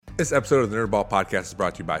This episode of the Nerdball Podcast is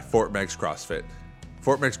brought to you by Fort Meigs CrossFit.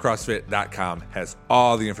 FortMeigsCrossFit.com has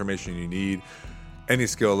all the information you need, any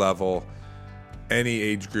skill level, any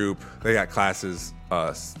age group. They got classes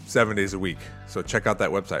 7 days a week. So check out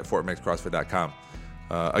that website, FortMeigsCrossFit.com.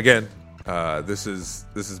 Again, this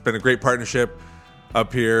has been a great partnership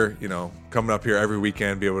up here, coming up here every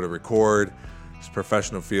weekend, be able to record. It's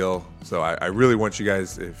professional feel. So I really want you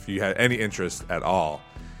guys, if you had any interest at all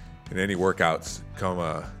in any workouts, come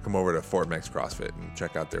over to Fort Meigs CrossFit and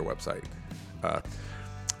check out their website.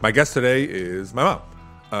 My guest today is my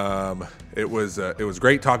mom. It was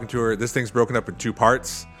great talking to her. This thing's broken up in 2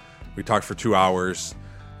 parts. We talked for 2 hours.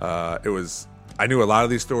 I knew a lot of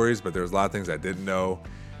these stories, but there was a lot of things I didn't know.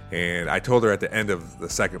 And I told her at the end of the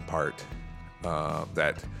second part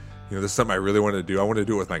that this is something I really wanted to do. I wanted to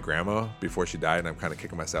do it with my grandma before she died, and I'm kind of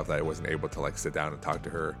kicking myself that I wasn't able to sit down and talk to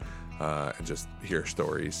her and just hear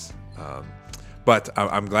stories. But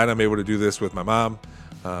I'm glad I'm able to do this with my mom.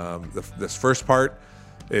 This first part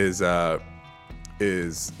is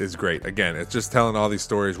great. Again, it's just telling all these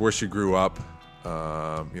stories, where she grew up.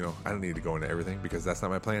 I don't need to go into everything because that's not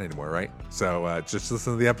my plan anymore, right? So just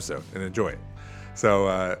listen to the episode and enjoy it.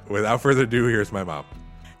 So without further ado, here's my mom.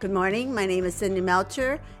 Good morning. My name is Cindi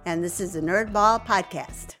Melchor, and this is the Nerdball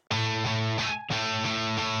Podcast.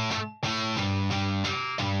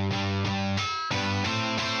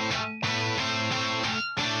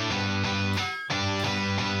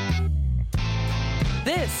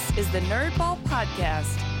 This is the Nerdball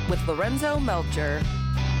Podcast with Lorenzo Melchor.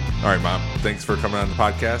 All right, Mom. Thanks for coming on the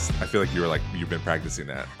podcast. I feel like you've been practicing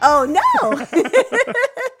that. Oh, no.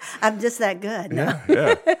 I'm just that good. No.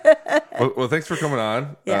 Yeah. Well, thanks for coming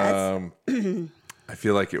on. Yes. I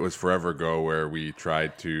feel like it was forever ago where we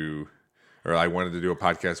tried to, or I wanted to do a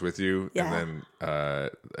podcast with you, Yeah. and then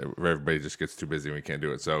everybody just gets too busy and we can't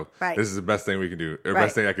do it. So Right. This is the best thing we can do, or Right.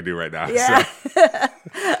 best thing I can do right now. Yeah.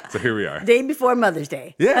 So here we are. Day before Mother's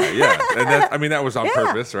Day. Yeah. And that was on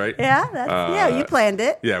purpose, right? Yeah, you planned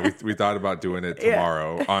it. Yeah, we thought about doing it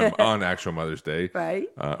tomorrow on actual Mother's Day. Right.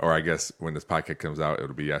 Or I guess when this podcast comes out,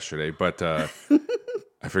 it'll be yesterday. But I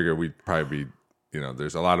figure we'd probably be,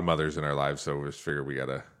 there's a lot of mothers in our lives, so we just figure we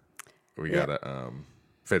gotta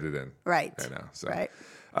fit it in Right. now. So, Right.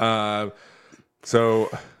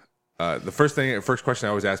 The first question I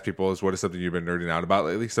always ask people is, what is something you've been nerding out about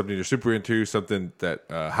lately? Something you're super into, something that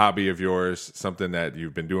hobby of yours, something that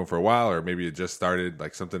you've been doing for a while, or maybe it just started,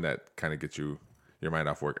 like something that kind of gets your mind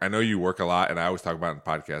off work. I know you work a lot, and I always talk about in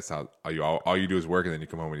podcasts how all you do is work, and then you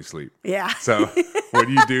come home and you sleep. Yeah. So what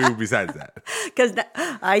do you do besides that? Because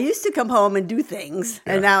I used to come home and do things,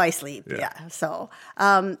 and now I sleep. Yeah. So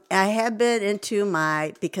I have been into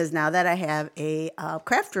because now that I have a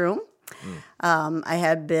craft room, I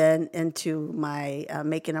have been into my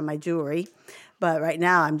making of my jewelry. But right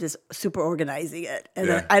now, I'm just super organizing it.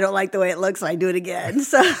 And I don't like the way it looks, so I do it again.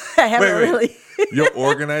 So I haven't really... You'll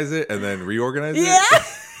organize it and then reorganize it? Yeah.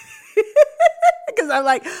 Because I'm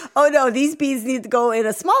like, oh no, these beads need to go in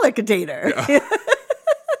a smaller container. Yeah.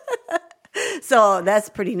 So that's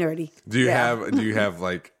pretty nerdy. Do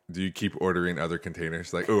you keep ordering other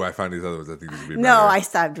containers? Like, oh, I found these other ones. I think these would be better. No, I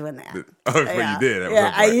stopped doing that. Oh, but you did.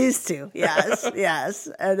 I used to. Yes.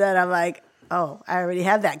 And then I'm like, oh, I already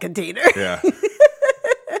have that container. Yeah.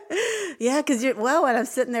 Yeah, because when I'm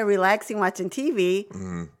sitting there relaxing watching TV,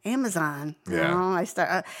 Amazon. Yeah.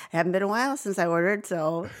 I haven't been a while since I ordered,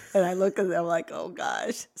 and I look and I'm like, oh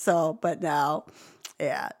gosh. So, but now,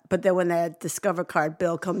 yeah. But then when that Discover card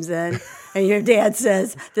bill comes in, and your dad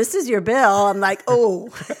says, "This is your bill," I'm like, oh,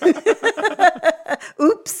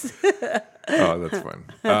 oops. Oh, that's fun.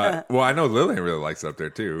 Well, I know Lillian really likes it up there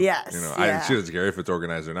too. Yes. She doesn't care if it's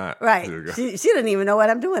organized or not. Right. She doesn't even know what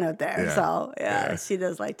I'm doing up there. Yeah. So she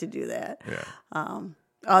does like to do that. Yeah.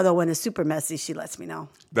 Although when it's super messy, she lets me know.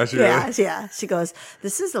 Does she really? Yeah. She goes,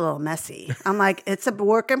 "This is a little messy." I'm like, "It's a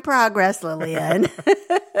work in progress, Lillian."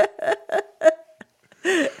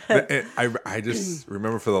 I just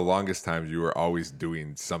remember for the longest time you were always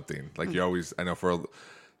doing something. Like you always, I know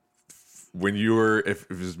when you were, if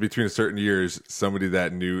it was between certain years, somebody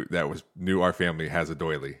that knew our family has a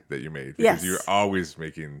doily that you made. Because you're always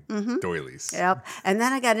making doilies. Yep. And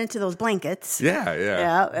then I got into those blankets.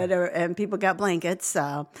 Yeah. And people got blankets.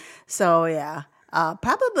 So yeah.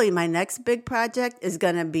 Probably my next big project is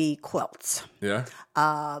going to be quilts. Yeah?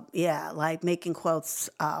 Like making quilts,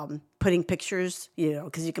 putting pictures,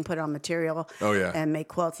 because you can put it on material. Oh, yeah. And make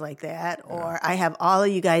quilts like that. Yeah. Or I have all of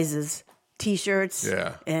you guys' T-shirts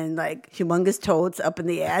and like humongous totes up in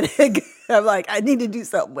the attic. I'm like, I need to do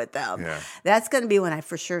something with them. Yeah. That's going to be when I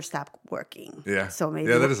for sure stop working. Yeah. So maybe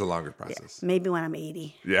that is a longer process. Yeah, maybe when I'm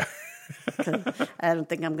 80. Yeah. I don't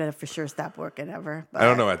think I'm going to for sure stop working ever. But I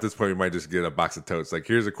don't know. At this point, we might just get a box of totes. Like,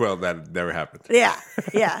 here's a quilt that never happened. Yeah.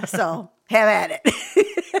 So have at it.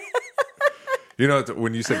 You know,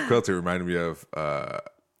 when you said quilt, it reminded me of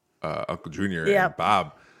Uncle Junior and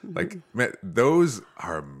Bob. Like, man, those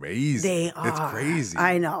are amazing. They are. It's crazy.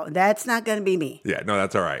 I know. That's not going to be me. Yeah, no,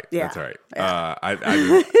 that's all right. Yeah. That's all right.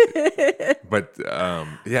 Yeah. But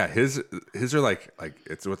yeah, his are like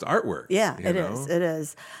it's artwork. Yeah, it is. It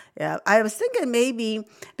is. Yeah, I was thinking maybe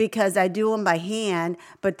because I do them by hand,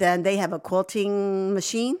 but then they have a quilting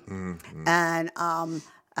machine, and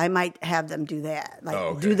I might have them do that,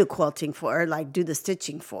 like do the quilting do the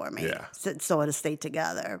stitching for me, so it'll stay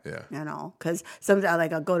together. Yeah, you know, because sometimes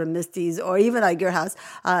like I'll go to Misty's or even like your house,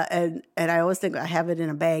 and I always think I have it in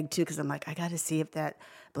a bag too because I'm like I got to see if that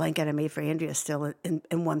blanket I made for Andrea is still in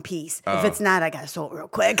one piece. If it's not, I got to sew it real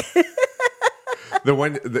quick.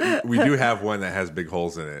 We do have one that has big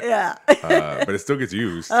holes in it. Yeah. But it still gets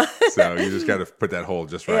used. So you just got to put that hole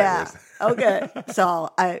just right. Yeah. Okay. So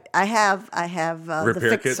I have repair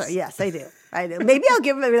the fixer. kits? Yes, I do. Maybe I'll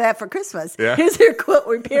give her that for Christmas. Yeah. Here's your quilt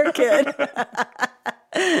repair kit.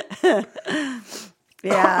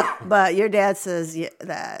 Yeah, but your dad says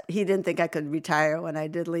that he didn't think I could retire when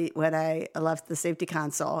I left the safety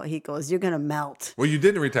console. He goes, "You're gonna melt." Well, you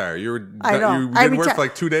didn't retire. You were. I know. You didn't work for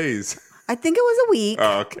like 2 days. I think it was a week.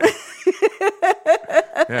 Oh, okay.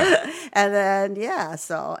 Yeah. And then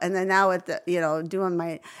and then now with the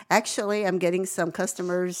doing actually I'm getting some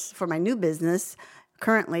customers for my new business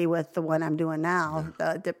currently with the one I'm doing now,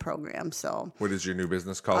 the DIP program. So what is your new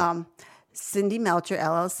business called? Cindi Melchor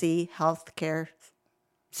LLC Healthcare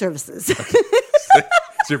Services.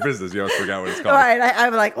 It's your business. You almost forgot what it's called. All right,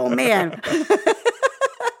 I'm like, oh man.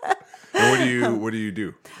 And what do you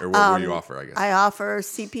do, or what do you offer? I guess I offer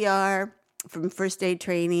CPR, from first aid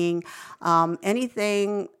training,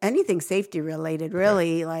 anything safety related,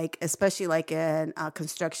 really, like especially like in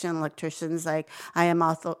construction, electricians. Like I am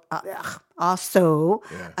also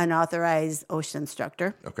an authorized OSHA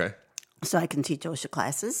instructor. Okay. So I can teach OSHA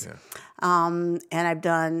classes. Yeah. And I've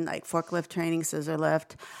done like forklift training, scissor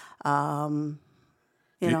lift,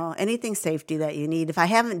 anything safety that you need. If I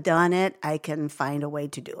haven't done it, I can find a way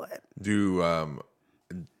to do it. Do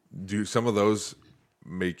some of those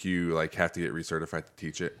make you like have to get recertified to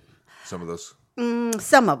teach it? Some of those?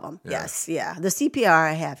 Some of them, yes. Yeah. The CPR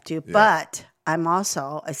I have to, but I'm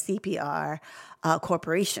also a CPR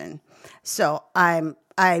corporation. So I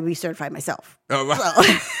recertify myself. Oh, wow.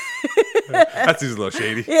 So. That seems a little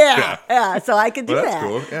shady. Yeah. So I could do that. That's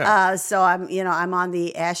cool. Yeah. So I'm on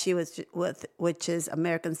the ASHE, which is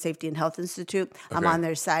American Safety and Health Institute. Okay. I'm on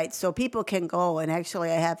their site, so people can go. And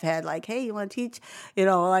actually, I have had like, hey, you want to teach?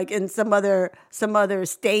 Like in some other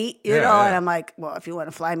state, you know. And I'm like, well, if you want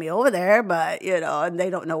to fly me over there, but and they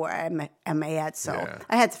don't know where I'm at, so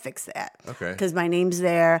I had to fix that. Okay. Because my name's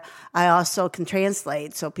there. I also can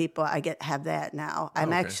translate, so people have that now.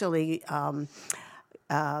 I'm actually.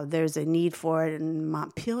 There's a need for it in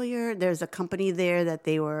Montpelier. There's a company there that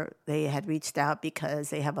they had reached out because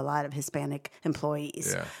they have a lot of Hispanic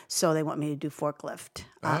employees. Yeah. So they want me to do forklift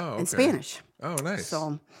in Spanish. Oh, nice.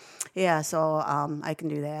 So, I can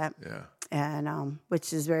do that. Yeah. And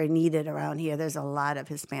which is very needed around here. There's a lot of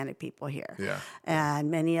Hispanic people here. Yeah.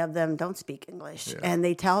 And many of them don't speak English. Yeah. And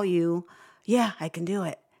they tell you, I can do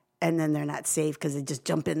it. And then they're not safe because they just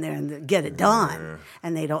jump in there and get it done. Yeah.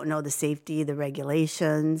 And they don't know the safety, the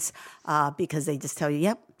regulations, because they just tell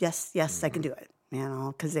you, yes, I can do it,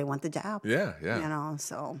 because they want the job. Yeah.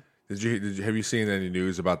 So. Have you seen any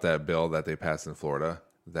news about that bill that they passed in Florida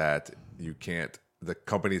that the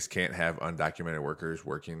companies can't have undocumented workers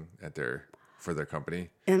working for their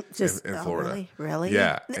company in Florida? Really?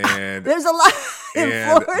 Yeah. And there's a lot in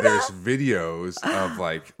Florida. There's videos of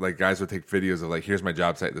like guys would take videos of like, here's my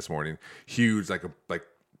job site this morning, huge like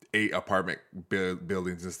 8 apartment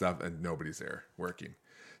buildings and stuff, and nobody's there working.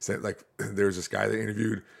 So like there was this guy they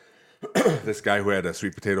interviewed, this guy who had a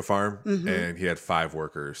sweet potato farm, and he had 5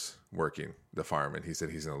 workers working the farm, and he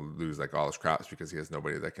said he's going to lose like all his crops because he has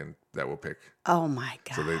nobody that will pick. Oh my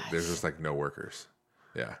god! So there's just like no workers.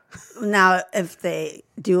 Yeah. Now, if they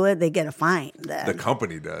do it, they get a fine. Then the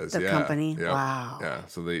company does. The company. Yep. Wow. Yeah.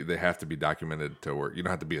 So they have to be documented to work. You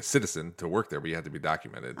don't have to be a citizen to work there, but you have to be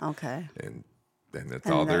documented. Okay. And that's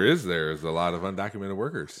all there is. There's a lot of undocumented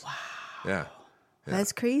workers. Wow. Yeah.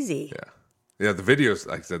 That's crazy. Yeah. Yeah. The videos,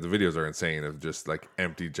 like I said, the videos are insane of just like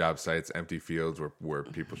empty job sites, empty fields where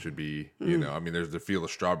people should be. I mean, there's the field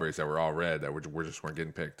of strawberries that were all red that just weren't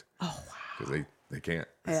getting picked. Oh wow. Because they can't.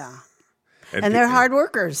 Yeah. And they're hard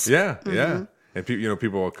workers. Yeah, yeah. And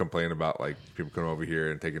people will complain about like people coming over here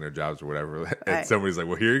and taking their jobs or whatever. And somebody's like,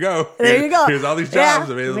 well, here you go. There you go. Here's all these jobs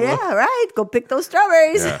available. Yeah, right. Go pick those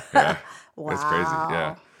strawberries. Yeah. Wow. That's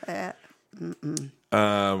crazy.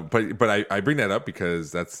 Yeah. But I bring that up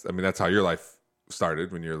because that's how your life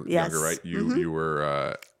started when you're younger, right? You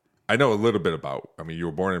were, I know a little bit about, you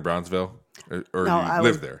were born in Brownsville or No, you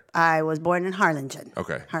lived there? I was born in Harlingen.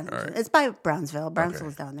 Okay. Harlingen. All right. It's by Brownsville.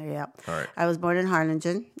 Brownsville's down there, yep. All right. I was born in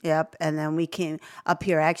Harlingen, yep. And then we came up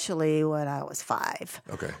here actually when I was 5.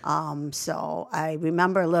 Okay. So I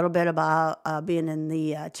remember a little bit about being in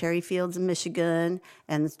the cherry fields in Michigan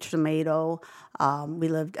and the tomato. I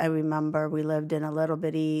remember we lived in a little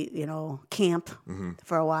bitty, camp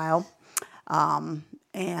for a while.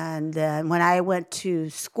 And then when I went to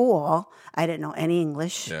school, I didn't know any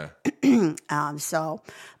English. Yeah.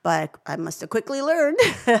 But I must have quickly learned.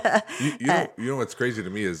 you know what's crazy to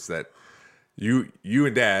me is that you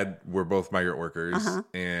and Dad were both migrant workers,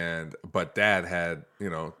 but Dad had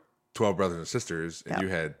 12 brothers and sisters, and you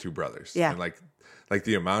had 2 brothers. Yeah. And like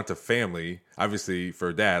the amount of family, obviously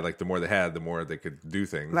for Dad, like the more they had, the more they could do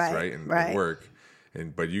things, right? And work.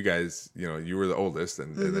 But you guys, you were the oldest,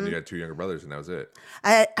 and then you had 2 younger brothers, and that was it.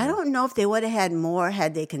 I don't know if they would have had more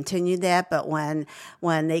had they continued that, but when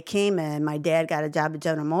they came in, my dad got a job at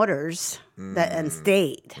General Motors and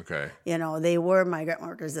stayed. Okay. They were migrant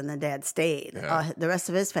workers, and the dad stayed. Yeah. The rest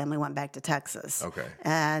of his family went back to Texas. Okay.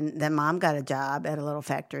 And then Mom got a job at a little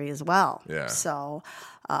factory as well. Yeah. So,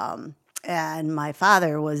 and my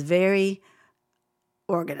father was very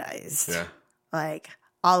organized. Yeah. Like,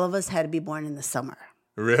 all of us had to be born in the summer.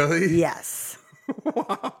 Really? Yes.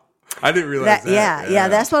 Wow. I didn't realize that. Yeah.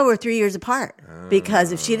 That's why we're 3 years apart.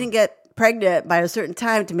 Because if she didn't get pregnant by a certain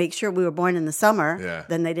time to make sure we were born in the summer,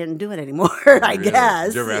 then they didn't do it anymore, I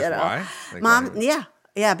guess. Did you ever ask why? Mom,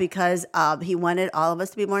 yeah, because he wanted all of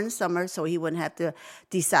us to be born in the summer so he wouldn't have to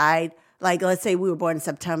decide, like, let's say we were born in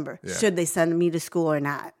September. Yeah. Should they send me to school or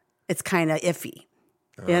not? It's kind of iffy,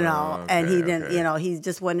 and he didn't, he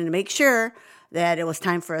just wanted to make sure that it was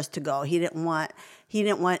time for us to go. He didn't want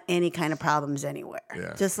any kind of problems anywhere.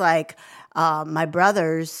 Yeah. Just like my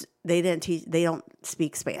brothers, they don't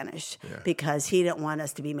speak Spanish because he didn't want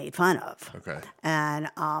us to be made fun of. Okay. And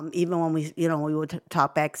even when we would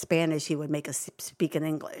talk back Spanish, he would make us speak in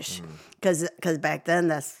English because back then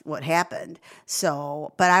that's what happened.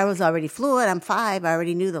 So, but I was already fluent. I'm 5. I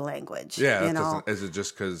already knew the language. Yeah. Is it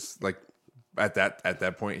just because like? At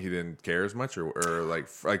that point, he didn't care as much, or like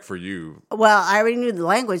for you. Well, I already knew the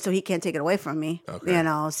language, so he can't take it away from me. Okay.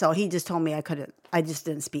 So he just told me I couldn't. I just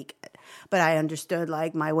didn't speak it, but I understood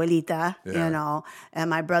like my abuelita, and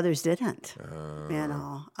my brothers didn't,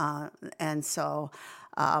 and so.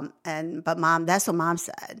 But Mom, that's what Mom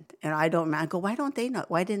said. I don't remember. I go, why don't they know?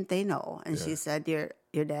 Why didn't they know? And she said,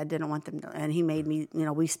 your dad didn't want them to. And he made me.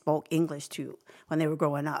 We spoke English too when they were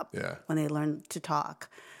growing up. Yeah. When they learned to talk.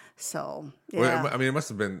 So, yeah. Well, it must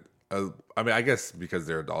have been, I guess because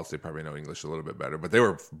they're adults, they probably know English a little bit better. But they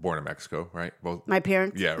were born in Mexico, right? Both. My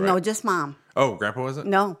parents? Yeah, right. No, just Mom. Oh, Grandpa wasn't?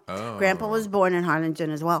 No. Oh. Grandpa was born in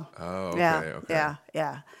Harlingen as well. Oh, okay.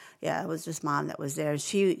 Yeah, it was just Mom that was there.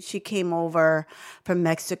 She came over from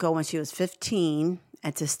Mexico when she was 15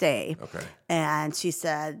 and to stay. Okay. And she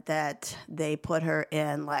said that they put her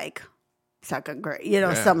in like second grade,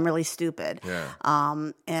 something really stupid.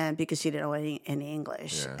 Yeah. And because she didn't know any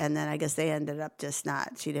English. Yeah. And then I guess they ended up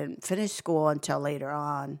she didn't finish school until later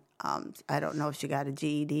on. I don't know if she got a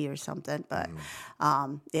GED or something, but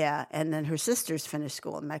and then her sisters finished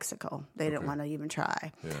school in Mexico. They didn't want to even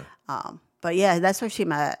try. Yeah. But yeah, that's where she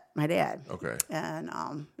met my dad. Okay. And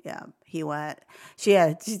he went.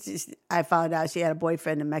 I found out she had a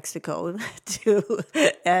boyfriend in Mexico too.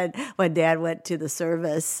 And when Dad went to the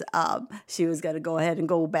service, she was going to go ahead and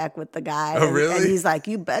go back with the guy. Oh, really? And he's like,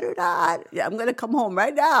 "You better not. I'm going to come home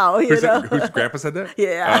right now." Whose grandpa said that?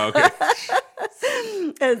 Yeah. Oh,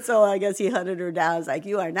 okay. And so I guess he hunted her down. He's like,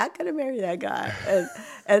 "You are not going to marry that guy."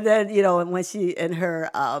 And then when she and her.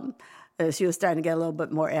 She was starting to get a little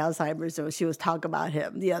bit more Alzheimer's, so she was talking about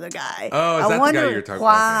him, the other guy. Oh, is that the guy you're talking about?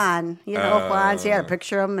 Juan. Juan. She had a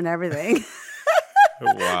picture of him and everything.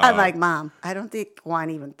 Wow. I'm like, Mom, I don't think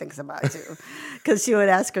Juan even thinks about you. Because she would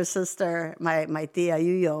ask her sister, my tia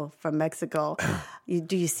Yuyo from Mexico,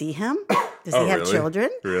 do you see him? Does he have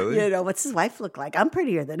children? Really? What's his wife look like? I'm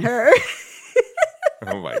prettier than her.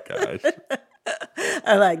 Oh, my gosh.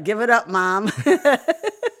 I'm like, give it up, Mom.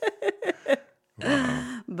 Wow.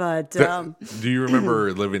 But do you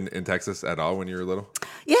remember living in Texas at all when you were little?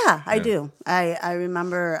 Yeah, I do. I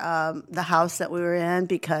remember the house that we were in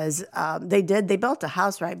because they built a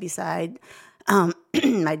house right beside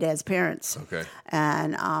my dad's parents. Okay.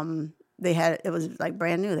 And it was like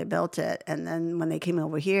brand new. They built it. And then when they came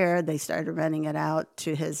over here, they started renting it out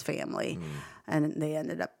to his family. And they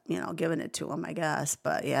ended up, giving it to him, I guess.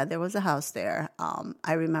 But yeah, there was a house there.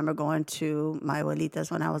 I remember going to my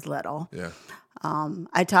abuelita's when I was little. Yeah.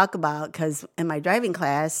 I talk about, because in my driving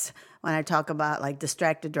class, when I talk about like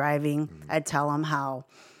distracted driving, I tell them how,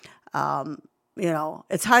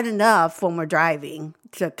 it's hard enough when we're driving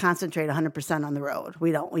to concentrate 100% on the road.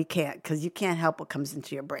 We can't, because you can't help what comes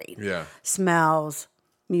into your brain. Yeah. Smells,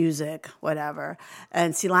 music, whatever.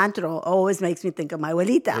 And cilantro always makes me think of my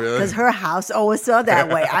abuelita, because her house always smelled that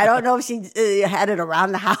way. I don't know if she had it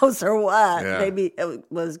around the house or what. Yeah. Maybe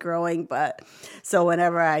it was growing, but so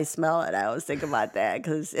whenever I smell it, I always think about that,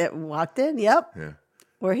 because it walked in. Yep. Yeah.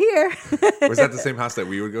 We're here. Was that the same house that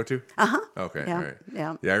we would go to? Uh-huh. Okay. Yeah. All right.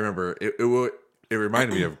 Yeah. Yeah, I remember it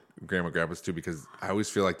reminded me of Grandma and Grandpa's too, because I always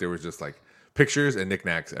feel like there was just like pictures and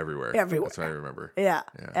knickknacks everywhere. Everywhere. That's what I remember. Yeah.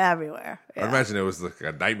 Everywhere. Yeah. I imagine it was like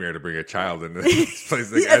a nightmare to bring a child into this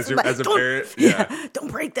place like, as a parent. Yeah.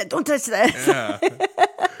 Don't break that. Don't touch that. Yeah.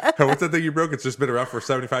 What's that thing you broke? It's just been around for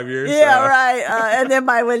 75 years? Yeah, right. And then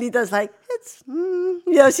my abuelita's like,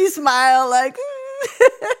 she smiled like,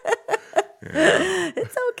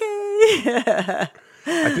 it's okay.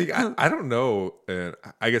 I think, I don't know, and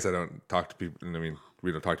I guess I don't talk to people, I mean,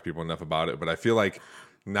 we don't talk to people enough about it, but I feel like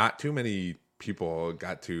not too many people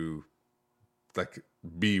got to like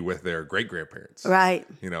be with their great grandparents. Right.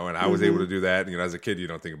 And I was able to do that. As a kid, you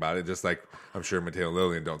don't think about it. Just like I'm sure Mateo and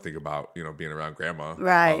Lillian don't think about, being around grandma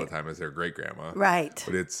all the time as their great grandma. Right.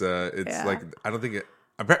 But it's like, I don't think it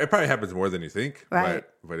probably happens more than you think. Right.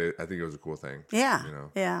 But I think it was a cool thing. Yeah.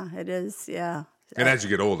 Yeah, it is. Yeah. And as you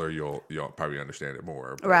get older, you'll probably understand it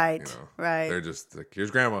more. But, right. Right. They're just like,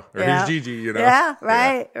 here's grandma or yeah. here's Gigi, Yeah,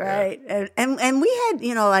 right, yeah. Right. And we had,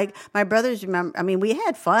 like my brothers remember, I mean, we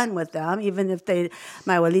had fun with them, even if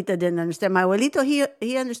my abuelita didn't understand. My abuelito,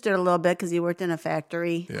 he understood a little bit because he worked in a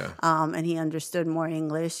factory. Yeah. And he understood more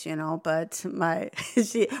English, but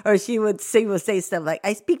she would say stuff like,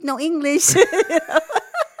 I speak no English.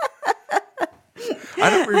 I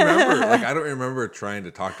don't remember trying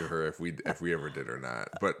to talk to her if we ever did or not.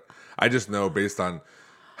 But I just know based on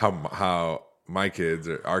how my kids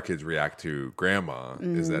or our kids react to grandma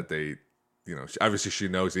is that they, obviously she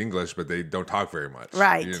knows English, but they don't talk very much.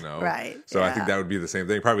 Right. Right. So yeah. I think that would be the same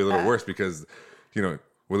thing, probably a little worse because,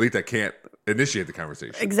 Walita can't initiate the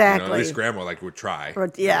conversation. Exactly. At least grandma would try.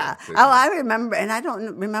 Yeah. I remember, and I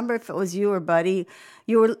don't remember if it was you or Buddy.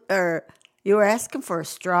 You were asking for a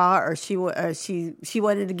straw, or she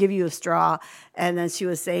wanted to give you a straw, and then she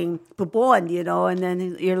was saying "pupon," and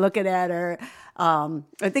then you're looking at her. I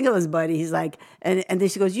think it was Buddy. He's like, and then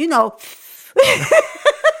she goes, and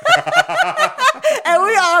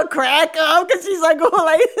we all crack up because she's like going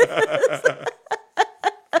like this.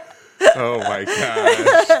 Oh my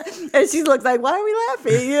gosh! And she looks like, why are we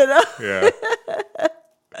laughing? Yeah.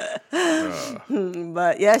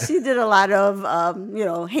 But yeah, she did a lot of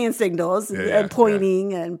hand signals and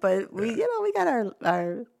pointing, but we got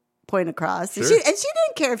our point across. Sure. And she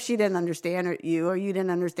didn't care if she didn't understand you or you didn't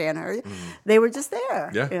understand her. They were just there.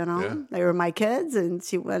 Yeah. They were my kids, and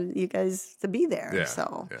she wanted you guys to be there. Yeah.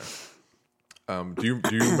 So. Yeah. Do you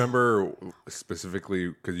remember specifically,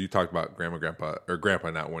 because you talked about grandpa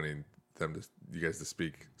not wanting you guys to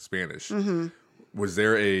speak Spanish? Mm-hmm. Was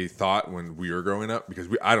there a thought when we were growing up? Because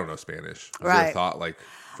I don't know Spanish. Was there a thought like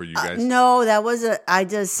for you guys? No, that was it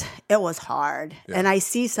was hard. Yeah. And I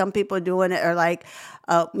see some people doing it, or like,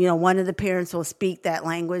 one of the parents will speak that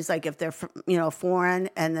language, like if they're, foreign,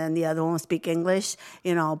 and then the other one will speak English,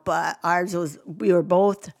 but ours we were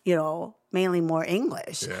both, mainly more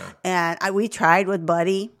English. Yeah. And we tried with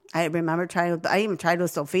Buddy. I remember I even tried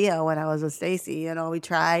with Sophia when I was with Stacy. We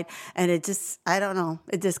tried, and it just, I don't know,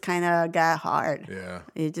 it just kind of got hard. Yeah.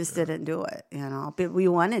 It just didn't do it, but we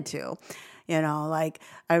wanted to. Like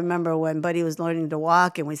I remember when Buddy was learning to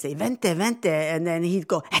walk and we say, vente, vente. And then he'd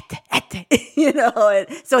go, ete, ete, and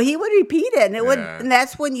so he would repeat it. And and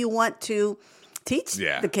that's when you want to teach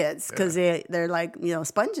the kids, because they're like,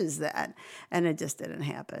 sponges then. And it just didn't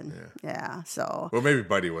happen. Yeah. So. Well, maybe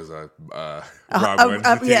Buddy was a problem.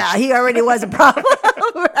 Yeah, he already was a problem.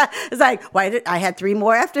 It's like, why did I had 3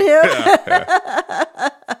 more after him?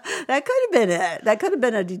 That could have been it. That could have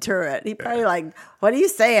been a deterrent. He probably like, what are you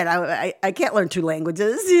saying? I can't learn 2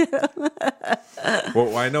 languages.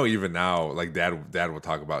 Well, I know even now, like Dad will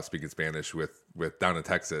talk about speaking Spanish with down in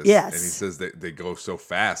Texas. Yes. And he says that they go so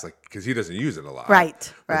fast, like, because he doesn't use it a lot.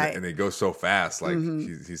 Right. And they go so fast. Like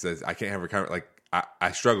he says, I can't have a conversation. Like,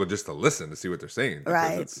 I struggle just to listen to see what they're saying.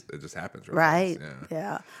 Right. It just happens. Right.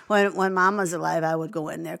 Yeah. When Mom was alive, I would go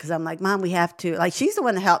in there because I'm like, Mom, we have to, like, she's the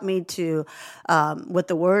one that helped me to, with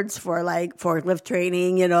the words for like forklift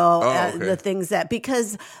training, the things that,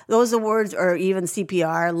 because those are words, or even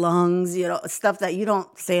CPR, lungs, stuff that you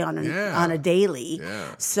don't say on a daily.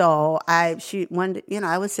 Yeah. So I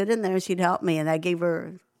would sit in there and she'd help me, and I gave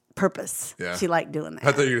her purpose. Yeah. She liked doing that.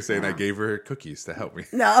 I thought you were saying I gave her cookies to help me.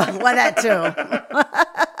 No, well, that too.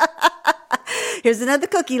 Here's another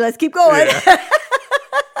cookie. Let's keep going. Yeah.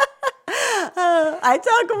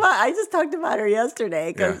 I just talked about her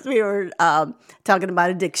yesterday because we were talking about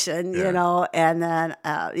addiction, and then,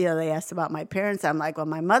 they asked about my parents. I'm like, well,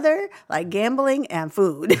 my mother liked gambling and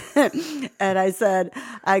food. And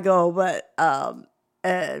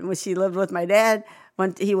when she lived with my dad,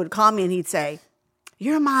 when he would call me and he'd say,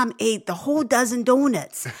 your mom ate the whole dozen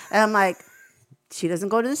donuts. And I'm like, she doesn't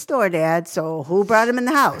go to the store, Dad, so who brought them in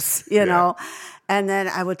the house, know? And then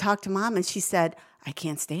I would talk to Mom, and she said, I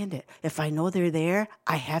can't stand it. If I know they're there,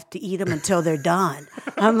 I have to eat them until they're done.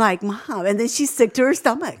 I'm like, Mom. And then she's sick to her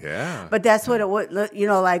stomach. Yeah. But that's what it would,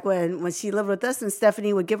 like when she lived with us and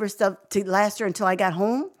Stephanie would give her stuff to last her until I got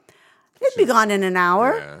home, it'd be gone in an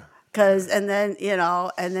hour. Yeah. And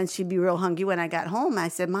then she'd be real hungry when I got home. I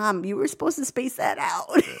said, Mom, you were supposed to space that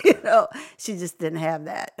out. She just didn't have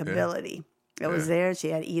that ability. It was there.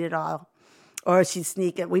 She had to eat it all. Or she'd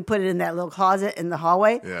sneak it. We put it in that little closet in the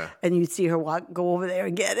hallway. Yeah. And you'd see her go over there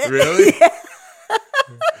and get it. Really? Yeah.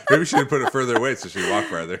 Maybe she should put it further away so she'd walk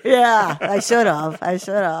farther. Yeah, I should have.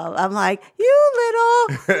 I'm like, you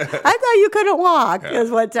little. I thought you couldn't walk.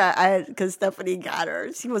 Because one time, because Stephanie got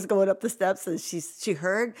her. She was going up the steps, and she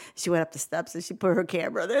heard. She went up the steps, and she put her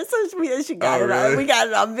camera there. So she got it on. We got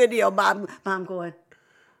it on video. Mom going,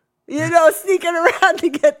 sneaking around to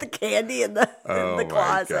get the candy in the closet. Oh, my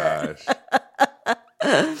gosh.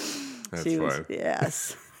 That's fun.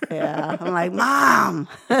 Yes. Yeah. I'm like, Mom.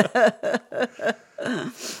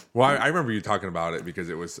 Well, I remember you talking about it because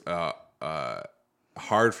it was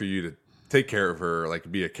hard for you to take care of her,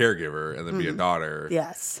 like be a caregiver and then be a daughter.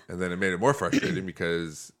 Yes. And then it made it more frustrating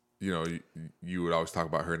because, you would always talk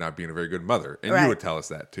about her not being a very good mother. And you would tell us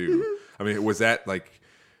that too. Mm-hmm. I mean, was that like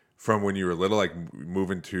from when you were little, like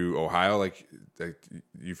moving to Ohio, like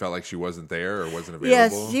you felt like she wasn't there or wasn't available?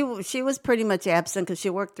 Yes, she was pretty much absent because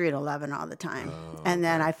she worked 3 to 11 all the time. And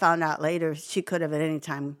then I found out later she could have at any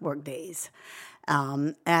time worked days.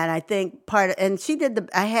 And I think she did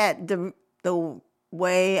the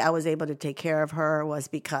way I was able to take care of her was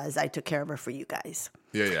because I took care of her for you guys.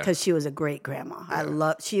 Yeah. Because she was a great grandma.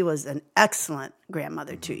 Yeah. She was an excellent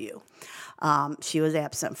grandmother to you. She was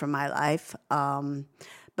absent from my life.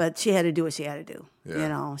 But she had to do what she had to do.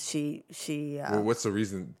 Yeah. She. Well, what's the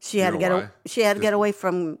reason? She had to get away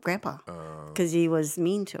from Grandpa because he was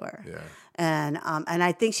mean to her. Yeah. And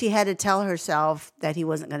I think she had to tell herself that he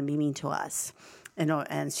wasn't going to be mean to us.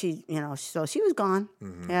 And she, so she was gone.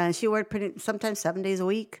 Mm-hmm. Yeah, and she worked sometimes 7 days a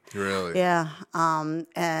week. Really? Yeah.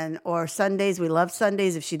 Or Sundays. We loved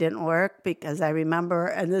Sundays if she didn't work because I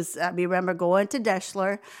remember going to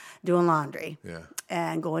Deschler doing laundry. Yeah.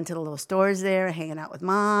 And going to the little stores there, hanging out with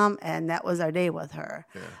Mom, and that was our day with her.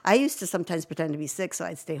 Yeah. I used to sometimes pretend to be sick so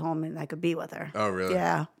I'd stay home and I could be with her. Oh, really?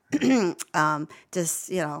 Yeah.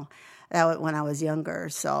 That when I was younger.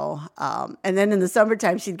 So, and then in the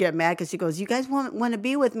summertime, she'd get mad because she goes, "You guys want to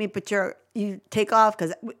be with me, but you take off,"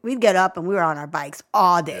 because we'd get up and we were on our bikes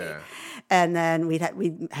all day, and then we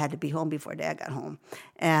had to be home before Dad got home,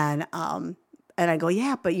 and I go,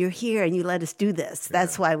 "Yeah, but you're here and you let us do this.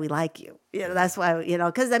 That's why we like you. That's why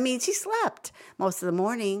because she slept most of the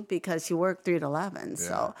morning because she worked 3 to 11,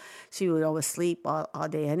 so she would always sleep all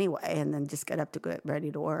day anyway, and then just get up to get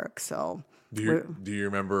ready to work. So." Do you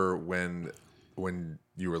remember when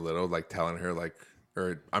you were little, like telling her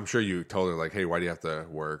or I'm sure you told her like, hey, why do you have to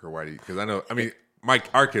work, or why do you? Because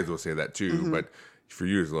our kids will say that too, but for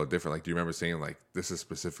you it's a little different. Like, do you remember saying like, this is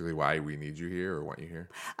specifically why we need you here or want you here?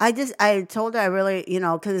 I told her I really,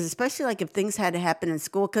 because especially like if things had to happen in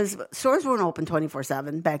school, because stores weren't open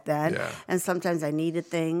 24/7 back then, and sometimes I needed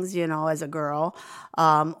things, as a girl,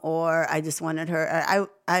 or I just wanted her.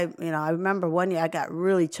 I remember one year I got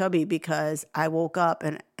really chubby because I woke up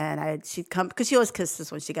and she'd come because she always kissed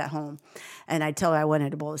us when she got home, and I'd tell her I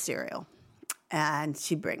wanted a bowl of cereal, and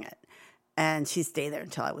she'd bring it. And she'd stay there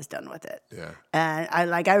until I was done with it. Yeah. And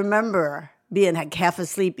I remember being like half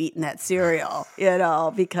asleep eating that cereal,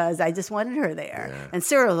 because I just wanted her there. Yeah. And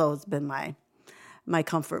cereal's always been my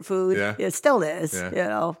comfort food. Yeah. It still is.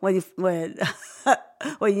 Yeah. When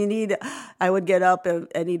you need, I would get up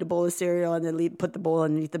and eat a bowl of cereal and then put the bowl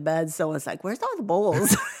underneath the bed. So it's like, where's all the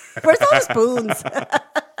bowls? Where's all the spoons?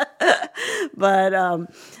 But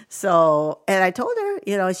and I told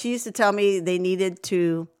her, she used to tell me they needed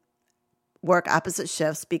to work opposite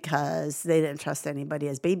shifts because they didn't trust anybody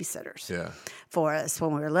as babysitters for us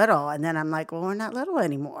when we were little. And then I'm like, well, we're not little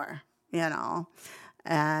anymore, And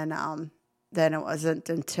then it wasn't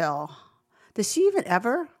until, did she even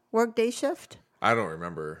ever work day shift? I don't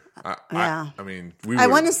remember. I mean, I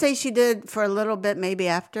want to say she did for a little bit, maybe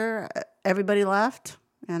after everybody left,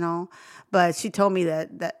 But she told me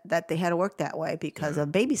that they had to work that way because of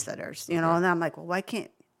babysitters, And I'm like, well, why can't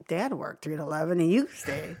Dad work 3 to 11 and you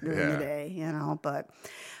stay during the day,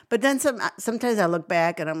 But then sometimes I look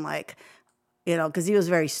back and I'm like, because he was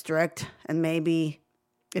very strict, and maybe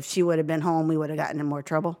if she would have been home, we would have gotten in more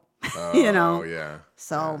trouble, Oh, yeah.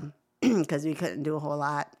 So because we couldn't do a whole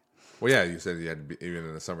lot. Well, yeah, you said you had to be, even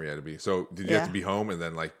in the summer you had to be. So did you have to be home and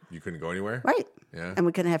then like you couldn't go anywhere? Right. Yeah. And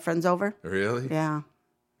we couldn't have friends over. Really? Yeah.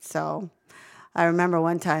 So I remember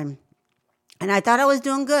one time, and I thought I was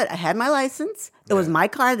doing good. I had my license. It was my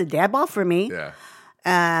car that Dad bought for me. Yeah.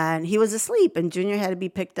 And he was asleep, and Junior had to be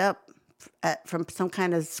picked up from some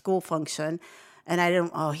kind of school function. And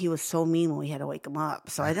he was so mean when we had to wake him up.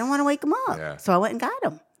 So I didn't want to wake him up. Yeah. So I went and got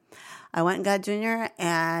him. I went and got Junior,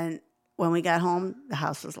 and when we got home, the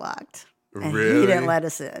house was locked. And really? He didn't let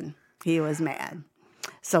us in. He was mad.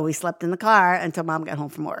 So we slept in the car until Mom got home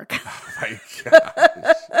from work. Oh, my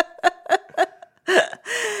gosh.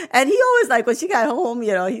 And he always, like, when she got home,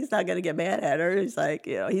 he's not going to get mad at her. He's like,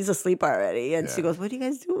 he's asleep already. And she goes, what do you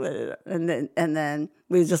guys do with it? And then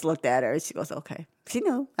we just looked at her, and she goes, okay. She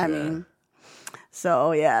knew. I mean,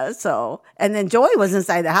 so, yeah. So, and then Joey was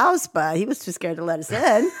inside the house, but he was too scared to let us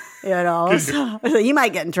in, So he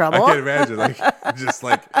might get in trouble. I can't imagine. Like, just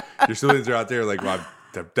like your siblings are out there, like, well,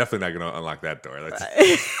 I'm definitely not going to unlock that door.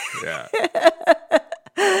 Yeah.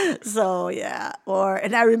 So, yeah.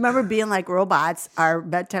 And I remember being like robots. Our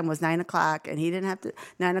bedtime was 9 o'clock, and he didn't have to,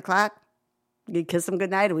 9 o'clock, you'd kiss him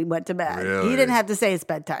goodnight, and we went to bed. Really? He didn't have to say it's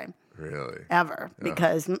bedtime. Really? Ever.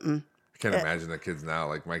 Because, I can't imagine the kids now.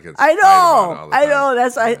 Like, my kids. I know. I know.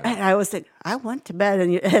 That's why I always think, I went to bed,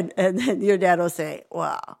 and then your dad will say,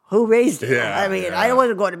 well, who raised you? Yeah, I mean, I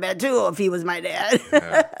would go to bed, too, if he was my dad.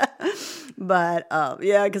 Yeah. But,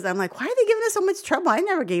 because I'm like, why are they giving us so much trouble? I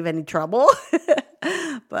never gave any trouble.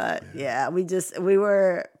 But yeah, we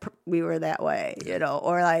were that way,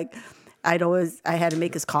 or like I had to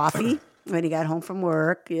make his coffee when he got home from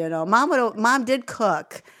work, Mom did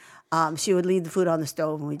cook. She would leave the food on the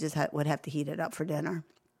stove, and we just would have to heat it up for dinner.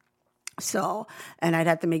 So, and I'd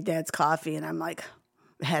have to make Dad's coffee, and I'm like,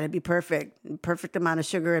 it had to be perfect amount of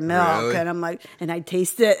sugar and milk. Really? And I'm like, and I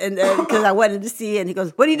taste it, and because I wanted to see it, and he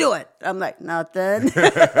goes, what are you doing? I'm like, nothing.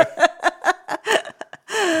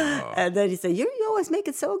 And then he said, you always make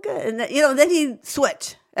it so good. And then, then he'd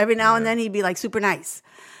switch. Every now and then he'd be like super nice.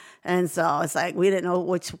 And so it's like, we didn't know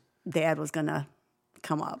which dad was going to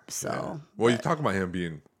come up. So, well, you talk about him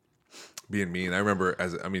being mean. I remember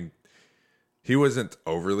he wasn't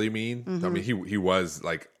overly mean. Mm-hmm. I mean, he was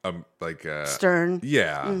like stern.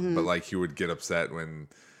 Yeah. Mm-hmm. But like he would get upset when,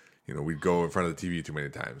 we'd go in front of the TV too many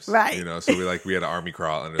times. Right. So we had an army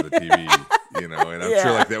crawl under the TV. And I'm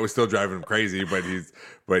sure like that was still driving him crazy, but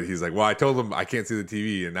he's like, well, I told him I can't see the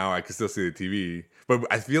TV, and now I can still see the TV. But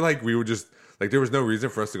I feel like we were just like, there was no reason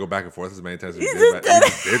for us to go back and forth as many times as we did. But we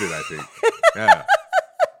just did it, I think. Yeah.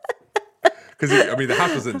 Because the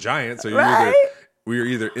house wasn't giant, so we were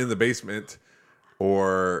either in the basement,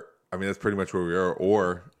 or that's pretty much where we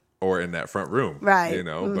were, or in that front room, right?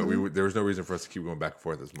 Mm-hmm. But there was no reason for us to keep going back and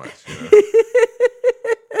forth as much.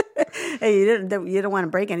 Hey, you didn't want to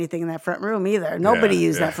break anything in that front room either. Nobody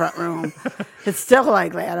used that front room. It's still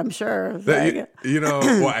like that, I'm sure. Well,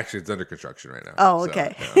 actually, it's under construction right now. Oh,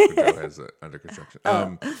 okay. So, has under construction.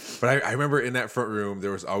 But I remember in that front room,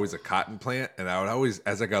 there was always a cotton plant, and I would always,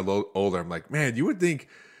 as I got older, I'm like, man, you would think,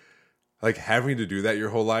 like, having to do that your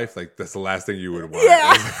whole life, like, that's the last thing you would want.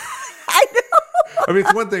 Yeah. I know.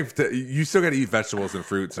 It's one thing you still got to eat vegetables and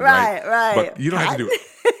fruits, and, right. But you don't have to do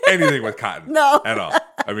anything with cotton, at all.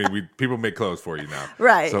 People make clothes for you now,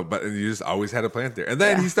 right? So, but you just always had a plant there, and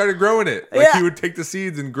then he started growing it. Like he would take the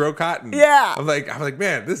seeds and grow cotton. Yeah, I'm like,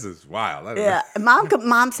 man, this is wild. I don't know.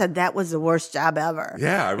 Mom said that was the worst job ever.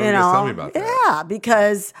 Yeah, I remember you telling me about that. Yeah,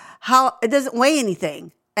 because it doesn't weigh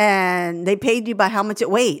anything, and they paid you by how much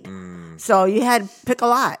it weighed. So you had to pick a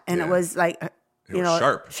lot, and it was like,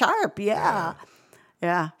 sharp.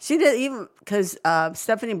 Yeah, she did, even because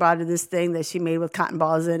Stephanie brought her this thing that she made with cotton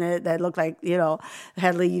balls in it that looked like,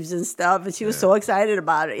 had leaves and stuff. And she was so excited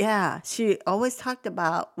about it. Yeah, she always talked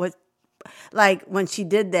about like when she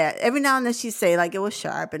did that. Every now and then she'd say like it was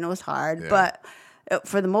sharp and it was hard, but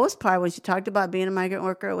for the most part, when she talked about being a migrant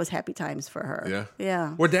worker, it was happy times for her. Yeah.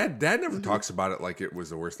 Yeah. Well, Dad never talks about it like it was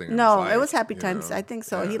the worst thing in his No, life, it was happy you times. know? I think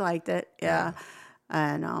so. He liked it. Yeah.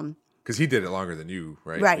 And because he did it longer than you,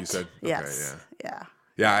 right? right. You said, yes. okay,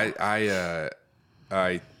 Yeah. yeah.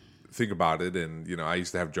 I think about it, and I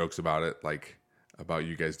used to have jokes about it, like about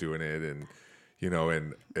you guys doing it, and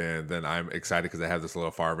and then I'm excited because I have this little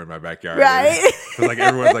farm in my backyard, right? And, like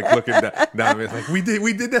everyone's like looking down at me, it's like we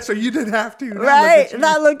did that, so you didn't have to, Right?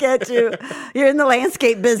 Not look at you. You're in the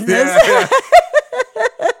landscape business. Yeah.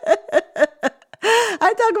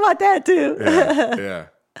 I talk about that too. Yeah.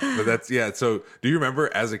 But that's So, do you remember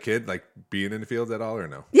as a kid like being in the fields at all, or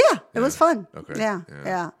no? Yeah, it was fun. Okay.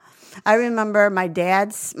 Yeah. I remember my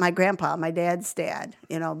dad's dad,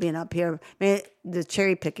 being up here. The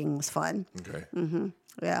cherry picking was fun. Okay. Mm-hmm.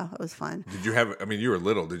 Yeah, it was fun. Did you have? I mean, you were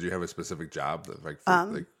little. Did you have a specific job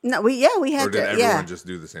No, we had or did everyone just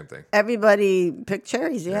do the same thing? Everybody picked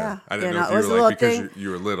cherries. Yeah. I didn't know if you were like because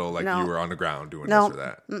you were little, like you were on the ground doing this or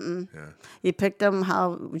that. Yeah. You picked them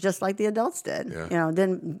just like the adults did. Yeah.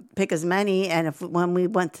 Didn't pick as many. And when we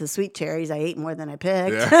went to sweet cherries, I ate more than I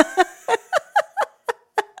picked. Yeah.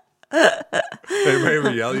 Anybody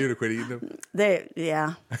ever yell at you to quit eating them?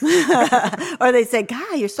 Or they say,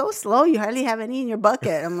 God, you're so slow. You hardly have any in your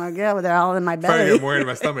bucket. I'm like, yeah, well, they're all in my belly. Probably got more in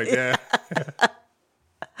my stomach, yeah.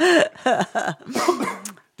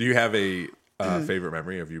 Do you have a favorite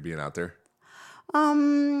memory of you being out there?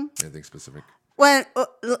 Anything specific? When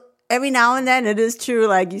every now and then it is true.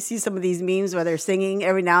 Like you see some of these memes where they're singing.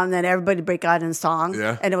 Every now and then everybody break out in song.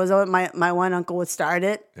 Yeah. And it was my one uncle would start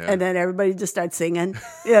it, Yeah. and then everybody just starts singing. And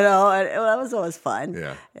that was always fun.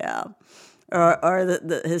 Yeah. Yeah. Or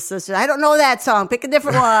his sister. I don't know that song. Pick a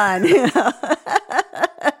different one.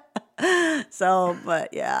 So,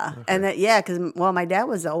 but yeah, okay. And because my dad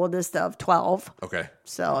was the oldest of 12. Okay.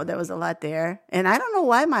 So there was a lot there, and I don't know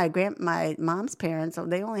why my mom's parents,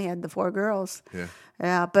 they only had the 4 girls. Yeah.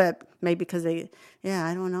 Yeah, but maybe because I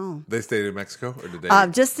don't know. They stayed in Mexico, or did they?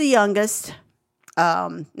 Just the youngest.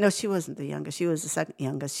 No, she wasn't the youngest. She was the second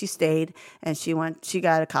youngest. She stayed, and she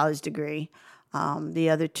got a college degree. The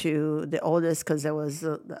other 2, the oldest, because there was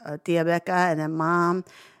Tia Becca, and then Mom,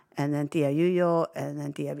 and then Tia Yuyo, and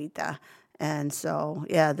then Tia Vita. And so,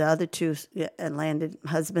 the other 2 landed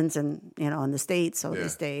husbands in the States, so they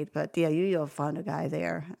stayed. But Tia Yuyo found a guy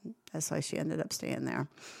there. That's why she ended up staying there.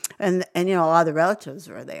 And a lot of the relatives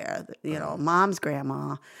were there. Mom's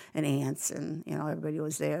grandma and aunts, and everybody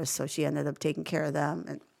was there. So she ended up taking care of them.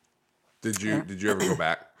 And did you ever go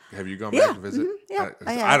back? Have you gone back to visit? Mm-hmm. Yeah,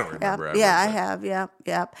 I have. I don't remember. Yeah, I have.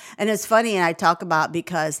 Yeah. And it's funny, and I talk about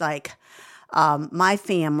because my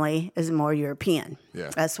family is more European.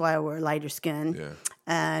 Yeah. That's why we're lighter skinned. Yeah.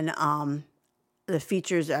 And the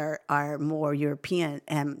features are more European.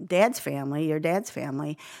 And your dad's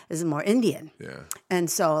family, is more Indian. Yeah. And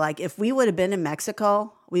so, if we would have been in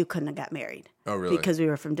Mexico, we couldn't have got married. Oh, really? Because we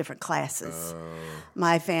were from different classes.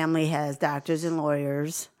 My family has doctors and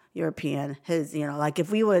lawyers. European, if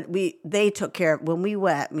they took care of, when we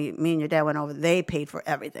went, me and your dad went over, they paid for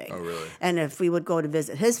everything. Oh, really? And if we would go to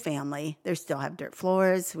visit his family, they still have dirt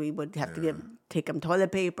floors. We would have to take them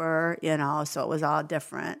toilet paper, so it was all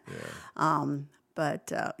different.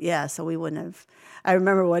 Yeah. So we wouldn't have, I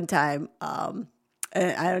remember one time, and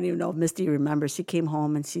I don't even know if Misty remembers, she came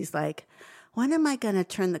home and she's like, when am I going to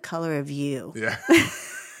turn the color of you? Yeah.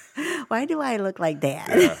 Why do I look like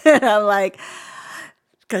Dad? Yeah. And I'm like,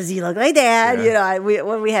 because you look like Dad,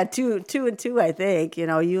 when we had two and two, I think, you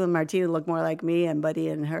and Martina look more like me, and Buddy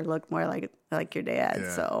and her look more like your dad.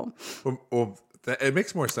 Yeah. So, it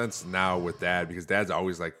makes more sense now with Dad, because Dad's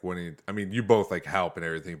always like you both help and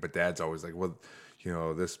everything, but Dad's always like, well,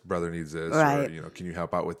 this brother needs this, right. or can you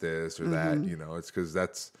help out with this or that? It's because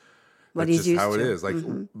that's he's just how used it to.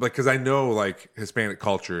 is. Because I know Hispanic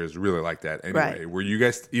culture is really like that anyway. Right. Were you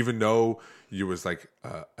guys, even though you was a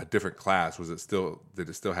different class, did it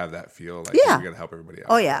still have that feel you got to help everybody out?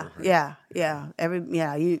 Oh yeah, right? yeah. I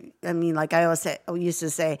used to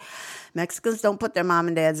say, Mexicans don't put their mom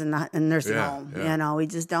and dads in nursing home. Yeah. We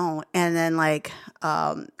just don't. And then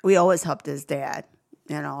we always helped his dad.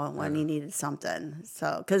 When he needed something.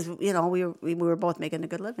 So, because we were both making a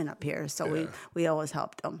good living up here, so we always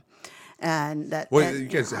helped him. And you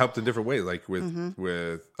guys helped in different ways.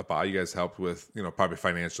 With Abba, you guys helped with probably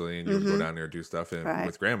financially, and you would go down there and do stuff. And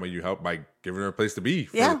with Grandma, you helped by giving her a place to be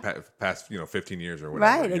for the past 15 years or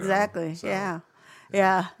whatever. Right, exactly. So, yeah,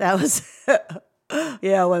 that was.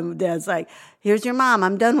 When Dad's like, "Here's your mom.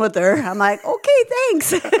 I'm done with her." I'm like, "Okay,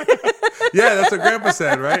 thanks." Yeah, that's what Grandpa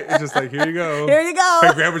said, right? It's just like, here you go. Here you go.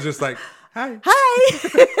 And Grandpa's just like, hi.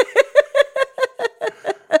 Hi.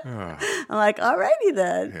 I'm like, alrighty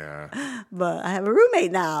then. Yeah. But I have a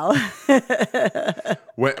roommate now.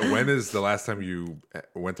 When is the last time you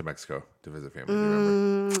went to Mexico to visit family? Do you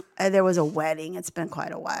remember? There was a wedding. It's been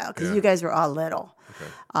quite a while because Yeah. you guys were all little.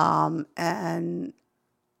 Okay. And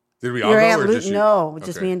Did we all your go, Aunt or just you? No,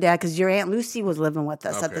 just Okay. me and Dad, because your Aunt Lucy was living with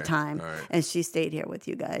us at the Okay. time, All right. and she stayed here with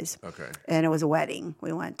you guys. Okay. And it was a wedding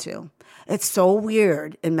we went to. It's so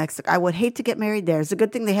weird in Mexico. I would hate to get married there. It's a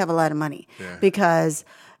good thing they have a lot of money because,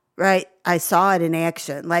 right, I saw it in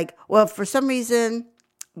action. Like, well, for some reason,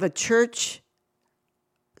 the church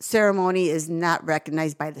ceremony is not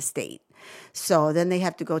recognized by the state. So then they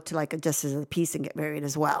have to go to like a justice of the peace and get married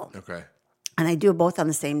as well. Okay. And I do it both on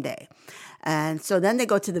the same day. And so then they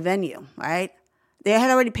go to the venue, right? They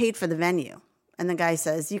had already paid for the venue. And the guy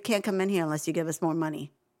says, you can't come in here unless you give us more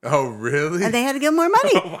money. Oh, really? And they had to give more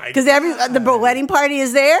money. Oh, my because the wedding party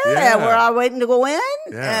is there, Yeah. and we're all waiting to go in,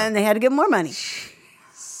 Yeah. and they had to give more money.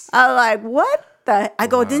 I'm like, what the? I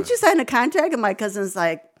go, didn't you sign a contract? And my cousin's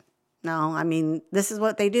like, no, I mean, this is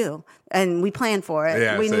what they do. And we planned for it.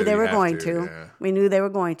 Yeah, we so knew they you were have going to, to. yeah. We knew they were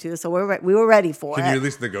going to, so we were ready for it. Can you at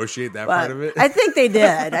least negotiate that But part of it? I think they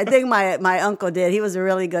did. I think my uncle did. He was a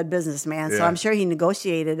really good businessman, so Yeah. I'm sure he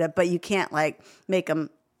negotiated it. But you can't like make them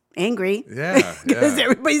angry. Yeah, because yeah.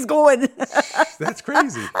 everybody's going. That's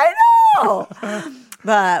crazy. I know.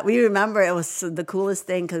 But we remember it was the coolest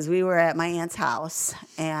thing because we were at my aunt's house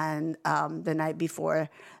and the night before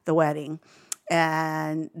the wedding.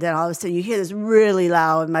 And then all of a sudden you hear this really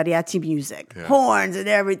loud mariachi music, horns and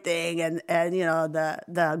everything. And you know,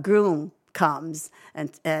 the groom comes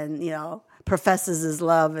and you know, professes his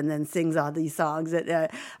love and then sings all these songs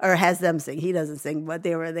that, or has them sing. He doesn't sing, but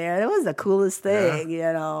they were there. It was the coolest thing, you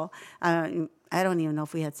know. I don't even know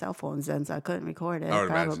if we had cell phones then, so I couldn't record it, I would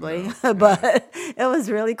probably. imagine so. But it was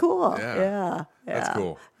really cool. Yeah. Yeah. That's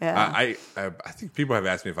cool. Yeah. I think people have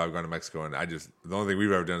asked me if I've gone to Mexico, and the only thing we've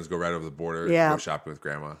ever done is go right over the border, Yeah. go shopping with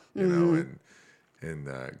grandma, you know,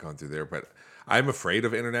 and gone through there. But I'm afraid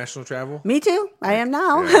of international travel. Me too. I am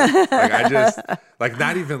now. Yeah. Like I just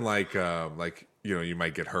not even like you know, you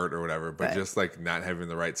might get hurt or whatever, but just like not having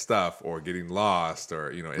the right stuff or getting lost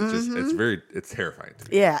or, you know, it's just it's terrifying to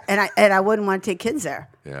me. Yeah, and I wouldn't want to take kids there.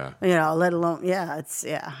 Yeah. You know, let alone That's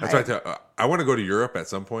why I want to go to Europe at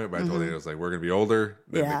some point, but I told Dana, I was like, we're going to be older,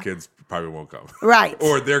 then the kids probably won't come. Right.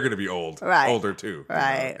 Or they're going to be older too.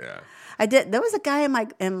 Right. You know? Yeah. I did. There was a guy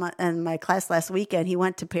in my class last weekend. He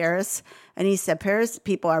went to Paris, and he said Paris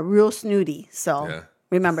people are real snooty. So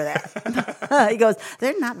remember that. He goes,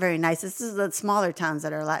 they're not very nice. This is the smaller towns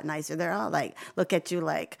that are a lot nicer. They're all like look at you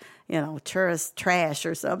like, you know, tourist trash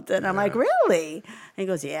or something. I'm like, really? And he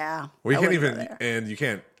goes, yeah. Well, you I can't wouldn't even, go there. and you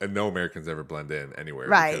can't, no Americans ever blend in anywhere.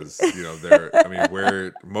 Right. Because, you know,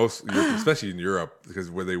 especially in Europe, because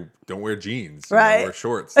where they don't wear jeans, you Right. know, or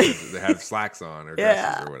shorts, they have slacks on or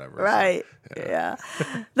dresses or whatever. Right. So, yeah.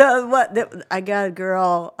 I got a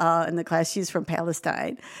girl in the class. She's from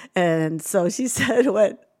Palestine, and so she said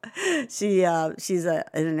what she's an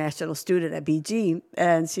international student at BG,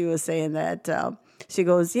 and she was saying that. She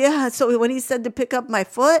goes, yeah. So when he said to pick up my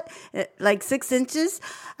foot, like 6 inches,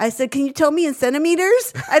 I said, can you tell me in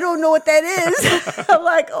centimeters? I don't know what that is. I'm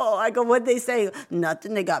like, oh, I go, what'd they say?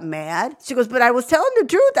 Nothing. They got mad. She goes, but I was telling the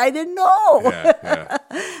truth. I didn't know. Yeah.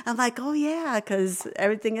 I'm like, oh, yeah, because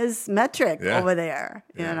everything is metric over there,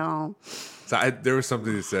 you know. So there was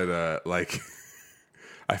something that said, like,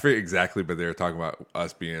 I forget exactly, but they were talking about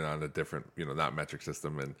us being on a different, you know, not metric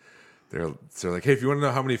system. And they're like, hey, if you want to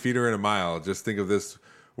know how many feet are in a mile, just think of this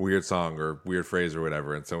weird song or weird phrase or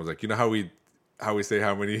whatever. And someone's like, you know how we say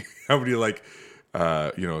how many like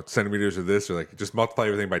you know, centimeters of this, or like just multiply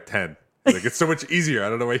everything by 10. Like it's so much easier. I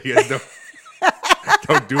don't know why you guys don't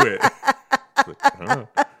do it. But, I don't know.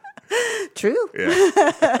 True. Yeah.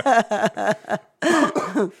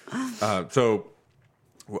 So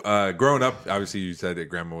growing up, obviously you said that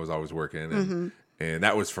grandma was always working and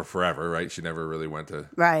that was for forever, right? She never really went to...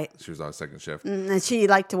 Right. She was on second shift. And she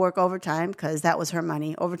liked to work overtime because that was her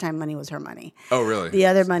money. Overtime money was her money. Oh, really? The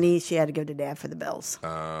other money she had to give to Dad for the bills.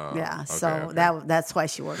 Okay, So okay. that's why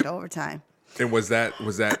she worked overtime. And was that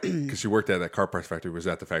because she worked at that car parts factory? Was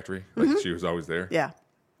that the factory? Like she was always there? Yeah.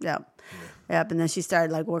 Yep. And then she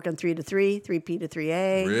started like working 3 to 3, 3P to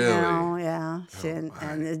 3A. Really? You know, yeah.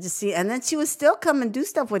 And then she was still come and do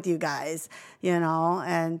stuff with you guys, you know.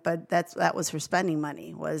 But that was her spending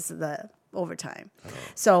money, was the overtime.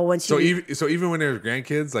 So when she even when there were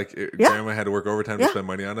grandkids, like grandma had to work overtime to spend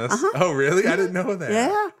money on us. Oh, really? I didn't know that.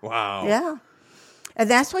 Yeah. Wow. Yeah. And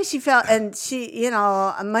that's why she felt, and she,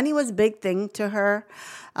 money was a big thing to her,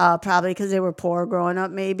 probably because they were poor growing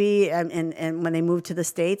up, maybe. And when they moved to the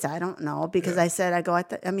States, I don't know, because I said,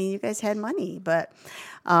 you guys had money, but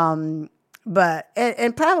probably,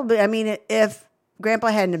 if Grandpa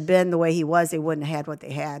hadn't have been the way he was, they wouldn't have had what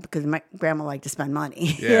they had, because my grandma liked to spend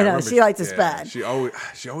money. Yeah, she liked to spend. She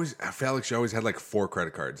always, I felt like she always had like 4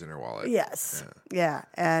 credit cards in her wallet. Yes. Yeah.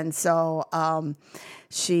 And so,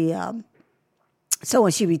 so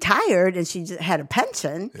when she retired and she just had a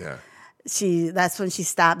pension, that's when she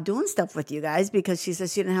stopped doing stuff with you guys, because she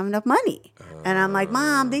said she didn't have enough money. And I'm like,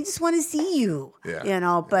 Mom, they just want to see you,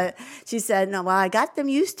 but she said, no, well, I got them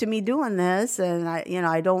used to me doing this, and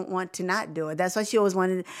I don't want to not do it. That's why she always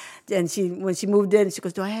wanted, and when she moved in, she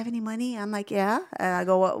goes, do I have any money? I'm like, yeah. And I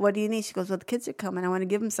go, what do you need? She goes, well, the kids are coming. I want to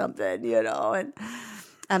give them something, and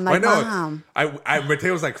I'm like, Mom.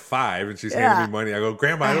 Mateo was like 5, and she's handing me money. I go,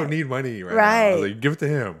 Grandma, I don't need money right now. I was like, give it to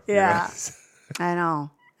him. Yeah, I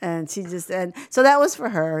know. And so that was for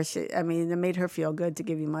her. It made her feel good to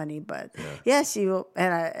give you money, but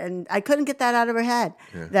I couldn't get that out of her head.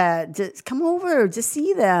 That just come over, just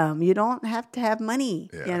see them. You don't have to have money.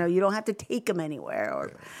 You don't have to take them anywhere,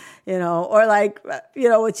 or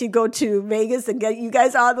when she'd go to Vegas and get you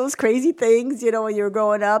guys all those crazy things, when you were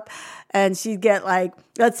growing up, and she'd get, like,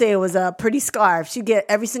 let's say it was a pretty scarf, she'd get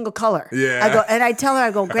every single color. Yeah. I tell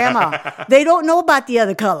her, Grandma, they don't know about the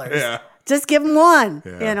other colors. Yeah. Just give them one,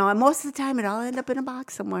 and most of the time it all end up in a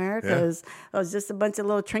box somewhere, because it was just a bunch of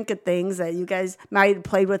little trinket things that you guys might have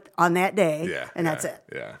played with on that day, and that's it.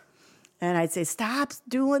 Yeah. And I'd say, stop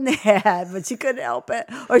doing that, but she couldn't help it.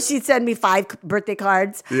 Or she'd send me 5 birthday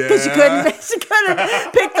cards because she couldn't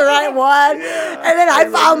pick the right one. And then I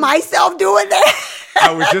found myself doing that.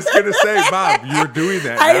 I was just gonna say, Mom, you're doing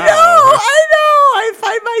that. I know. I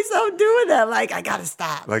find myself doing that. Like, I gotta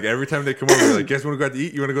stop. Like, every time they come over, you're like, guys want to go out to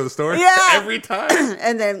eat? You want to go to the store? Yeah. Every time.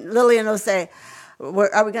 And then Lillian will say,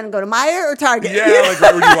 are we gonna go to Meijer or Target? Yeah, like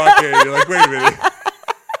right when you walk in, you're like, wait a minute,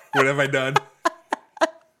 what have I done?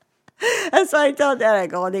 That's why I told Dad, I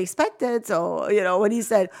go, they expect it. So, when he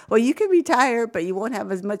said, well, you can retire, but you won't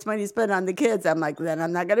have as much money to spend on the kids, I'm like, then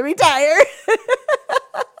I'm not going to retire.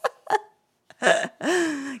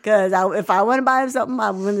 Because if I want to buy him something,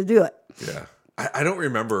 I'm going to do it. Yeah. I don't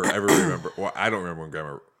remember, well, I don't remember when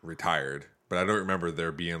Grandma retired, but I don't remember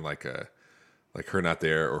there being like her not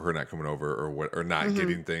there, or her not coming over, or not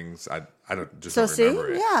getting things. I don't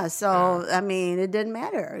remember it. Yeah. So, it didn't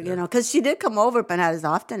matter, because she did come over, but not as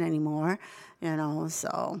often anymore,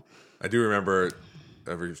 so. I do remember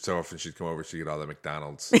every so often she'd come over, she'd get all the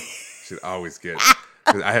McDonald's. She'd always get,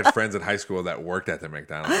 because I had friends in high school that worked at the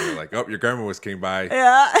McDonald's. They were like, oh, your grandma came by.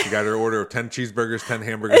 Yeah. She got her order of 10 cheeseburgers, 10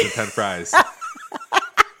 hamburgers, and 10 fries.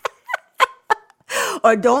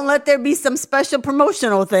 Or don't let there be some special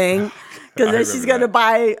promotional thing, because then she's going to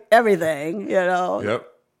buy everything, Yep.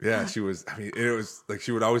 Yeah, she was, it was like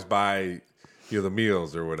she would always buy, the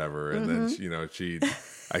meals or whatever. And then,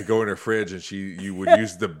 I'd go in her fridge, and you would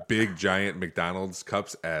use the big giant McDonald's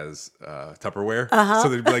cups as Tupperware. So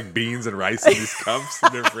there'd be like beans and rice in these cups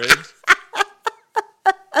in their fridge.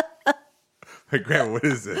 Like, Grandma, what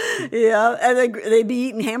is this? Yeah, and then they'd be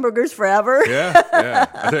eating hamburgers forever. Yeah.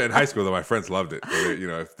 I think in high school, though, my friends loved it.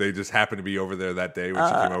 If they just happened to be over there that day when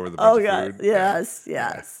she came over with a bunch of food. Yes.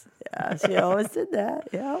 Yeah, she always did that.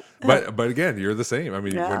 Yeah. But again, you're the same. When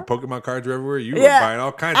Pokemon cards were everywhere, you were buying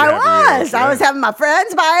all kinds of Happy Meals. I was having my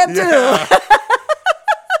friends buy them too.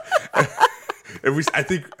 And I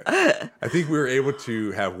think we were able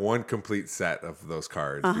to have one complete set of those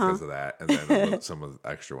cards because of that, and then some of the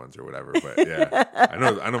extra ones or whatever. But yeah, I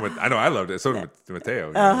know, I loved it. So did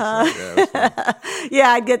Mateo. So, yeah, it was fun.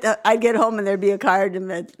 Yeah, I'd get home and there'd be a card,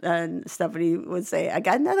 and Stephanie would say, "I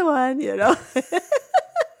got another one,"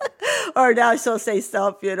 Or now she'll say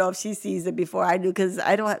stuff, if she sees it before I do, because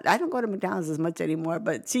I don't go to McDonald's as much anymore,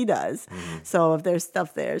 but she does. So if there's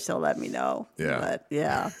stuff there, she'll let me know. Yeah. But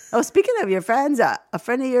yeah. Oh, speaking of your friends, a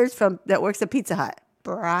friend of yours that works at Pizza Hut,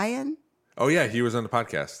 Brian. Oh, yeah, he was on the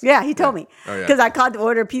podcast. Yeah, he told me. Oh, yeah. Because I called to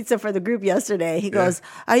order pizza for the group yesterday. He goes,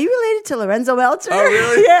 are you related to Lorenzo Melchor? Oh,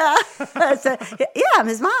 really? Yeah. I said, yeah, I'm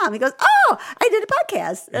his mom. He goes, oh, I did a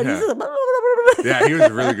podcast. And yeah. He's like, blah, blah, blah, blah. Yeah, he was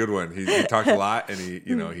a really good one. He talked a lot, and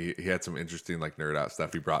he had some interesting nerd-out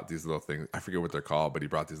stuff. He brought these little things. I forget what they're called, but he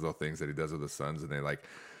brought these little things that he does with his sons, and they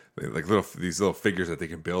these little figures that they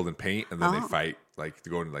can build and paint, and then they fight, to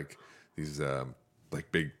go into these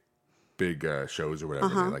big big shows or whatever.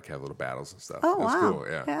 They like have little battles and stuff. Oh, it was wow. cool.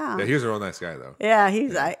 Yeah. Yeah. Yeah. He was a real nice guy though. Yeah,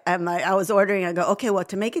 I was ordering. I go, okay, well,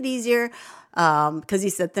 to make it easier, because he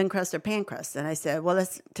said thin crust or pan crust, and I said, well,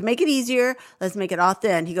 to make it easier, let's make it all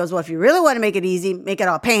thin. He goes, well, if you really want to make it easy, make it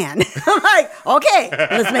all pan. I'm like, okay,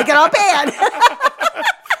 let's make it all pan.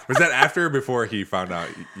 Was that after or before he found out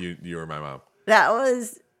you were my mom? That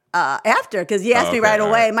was after, because he asked me right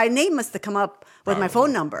away. Right. My name must have come up with my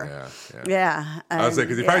phone number. Yeah. I was like,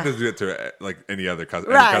 because he probably doesn't do it to like any other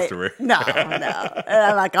customer. No. And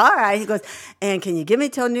I'm like, all right. He goes, and can you give me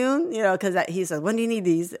till noon? You know, because he said, when do you need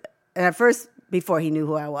these? And at first, before he knew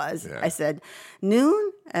who I was, I said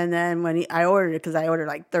noon. And then when I ordered it, because I ordered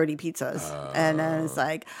like 30 pizzas, and then it's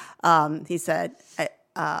like, he said,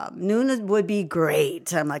 noon would be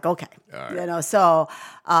great. I'm like, okay, right. You know. So,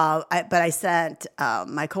 but I sent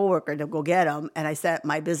my coworker to go get him, and I sent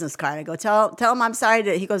my business card. I go, tell him I'm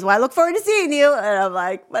sorry. He goes, well, I look forward to seeing you, and I'm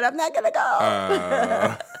like, but I'm not gonna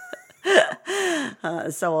go.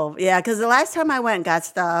 So yeah, because the last time I went and got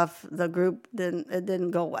stuff, the group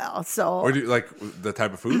didn't go well. So, or do you like the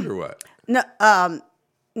type of food or what?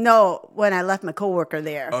 No, when I left my coworker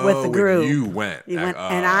there with the group. You went.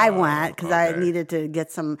 And I went because I needed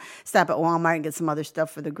to stop at Walmart and get some other stuff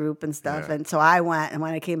for the group and stuff. Yeah. And so I went, and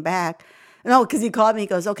when I came back, because he called me, he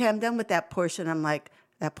goes, okay, I'm done with that portion. I'm like,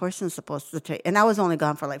 that portion's supposed to take, and I was only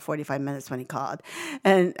gone for like 45 minutes when he called.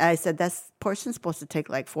 And I said, that portion's supposed to take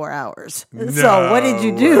like 4 hours. No so what did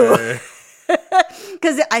you do?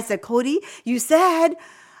 Because I said, Cody, you said,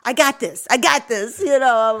 I got this. You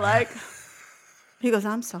know, I'm like... He goes,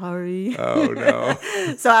 I'm sorry. Oh, no.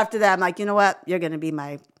 So after that, I'm like, you know what? You're going to be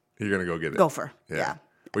my... You're going to go get it. Gopher. Yeah.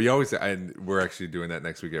 Well, you always say, and we're actually doing that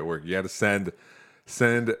next week at work. You got to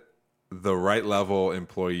send the right level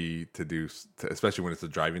employee to do, especially when it's a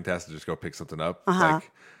driving test, to just go pick something up.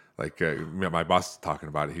 Like my boss was talking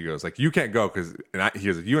about it. He goes, like, you can't go because... He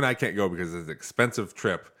goes, you and I can't go because it's an expensive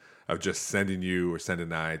trip of just sending you or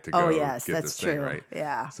sending I to go get this thing, right?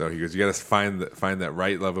 Yeah. So he goes, you got to find that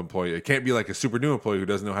right level employee. It can't be like a super new employee who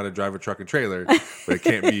doesn't know how to drive a truck and trailer, but it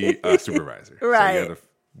can't be a supervisor. Right. So you got to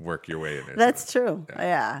work your way in there. That's true.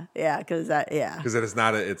 Yeah. Because it's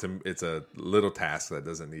not it's a little task that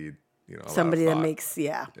doesn't need somebody that makes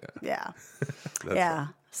yeah.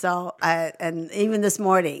 So and even this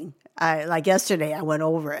morning. Like yesterday, I went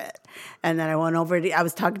over it, and then I went over it. I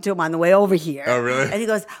was talking to him on the way over here. Oh, really? And he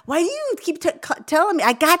goes, "Why do you keep telling me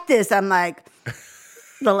I got this?" I'm like,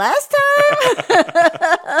 "The last time."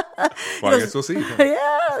 Well, I guess we'll see. Yeah,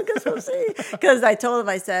 I guess we'll see. Because I told him,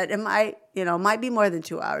 I said, "It might be more than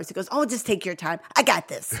 2 hours." He goes, "Oh, just take your time. I got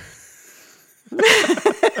this."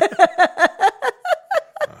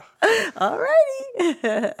 All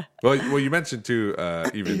righty. Well, you mentioned too,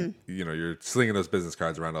 even you're slinging those business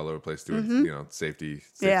cards around all over the place doing safety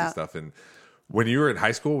stuff. And when you were in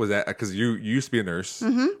high school, was that because you used to be a nurse?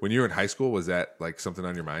 When you were in high school, was that like something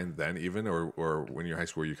on your mind then, even, or when you were in high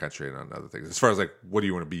school, were you concentrating on other things? As far as like, what do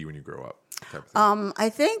you want to be when you grow up? Type of thing? I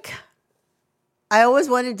think I always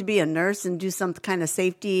wanted to be a nurse and do some kind of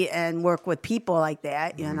safety and work with people like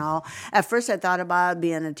that. You know, at first I thought about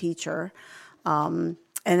being a teacher.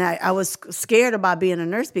 And I was scared about being a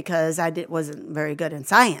nurse because wasn't very good in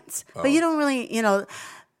science. Oh. But you don't really,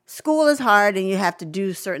 school is hard and you have to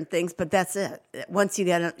do certain things, but that's it. Once you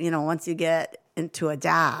get into a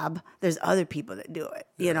job, there's other people that do it.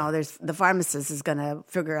 Yeah. There's the pharmacist is going to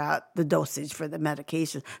figure out the dosage for the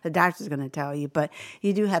medication. The doctor's going to tell you, but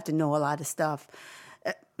you do have to know a lot of stuff.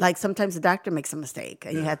 Like sometimes the doctor makes a mistake,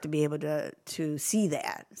 and you have to be able to see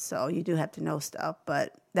that. So you do have to know stuff,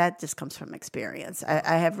 but that just comes from experience.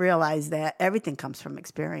 I have realized that everything comes from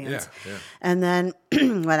experience. Yeah. And then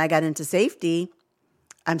when I got into safety,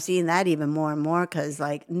 I'm seeing that even more and more because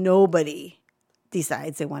like nobody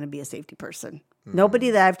decides they want to be a safety person. Nobody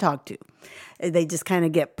that I've talked to, they just kind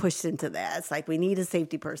of get pushed into that. It's like we need a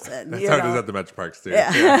safety person. That's how it is at the Metro Parks too.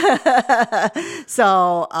 Yeah.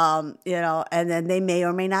 So, and then they may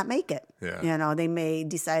or may not make it. Yeah. They may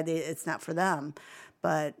decide it's not for them.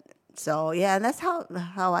 But so and that's how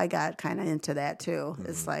I got kind of into that too.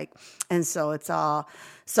 It's like, and so it's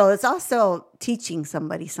also teaching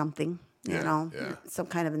somebody something. Some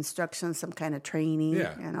kind of instruction, some kind of training.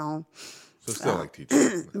 Yeah. So still like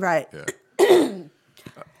teaching, right? Yeah.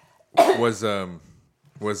 Was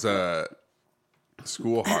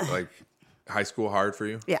school hard, like high school hard for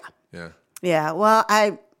you? Yeah. Well,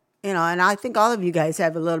 and I think all of you guys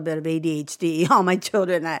have a little bit of ADHD. All my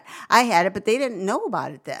children, I had it, but they didn't know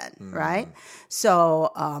about it then, right?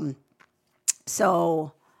 So,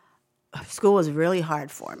 school was really hard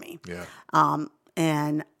for me. Yeah.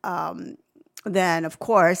 And then of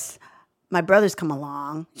course, my brothers come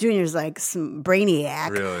along. Junior's like some brainiac.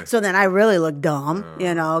 Really? So then I really look dumb,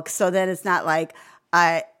 So then it's not like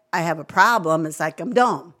I have a problem. It's like I'm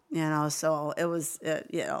dumb, So it was,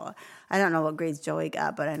 I don't know what grades Joey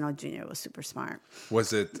got, but I know Junior was super smart.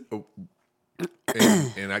 Was it?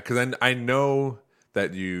 Because I know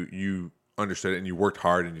that you understood it and you worked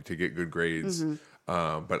hard and to get good grades.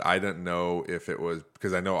 But I didn't know if it was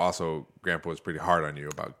because I know also Grandpa was pretty hard on you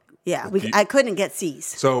about. Yeah, I couldn't get C's.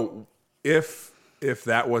 So if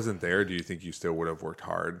that wasn't there, do you think you still would have worked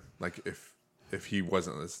hard? Like if he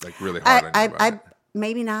wasn't like really hard on you about it?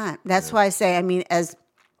 Maybe not. That's why I say. I mean, as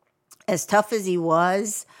tough as he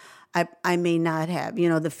was, I may not have.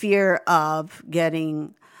 The fear of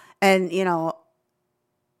getting, and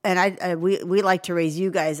and we like to raise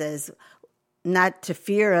you guys as not to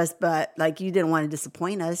fear us, but like you didn't want to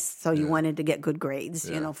disappoint us, so you wanted to get good grades,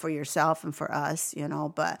 for yourself and for us,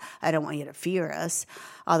 But I don't want you to fear us.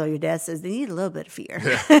 Although your dad says they need a little bit of fear.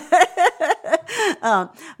 Yeah.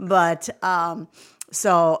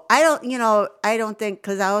 So I don't think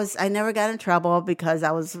because I never got in trouble because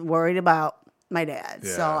I was worried about my dad.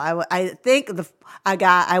 Yeah. So I think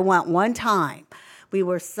I went one time. We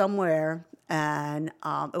were somewhere. And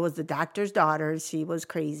it was the doctor's daughter. She was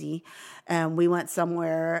crazy, and we went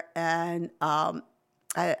somewhere. And I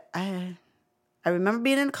remember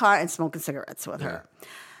being in the car and smoking cigarettes with her.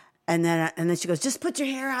 And then she goes, "Just put your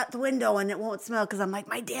hair out the window and it won't smell." Because I'm like,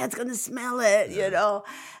 my dad's gonna smell it,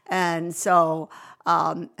 And so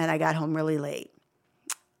and I got home really late.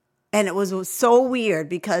 And it was so weird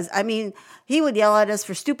because he would yell at us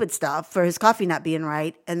for stupid stuff, for his coffee not being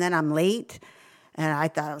right, and then I'm late. And I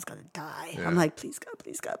thought I was going to die. Yeah. I'm like, please God,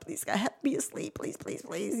 help me asleep, please,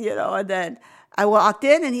 And then I walked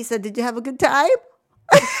in and he said, "Did you have a good time?"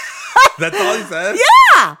 That's all he said?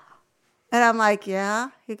 Yeah. And I'm like, yeah.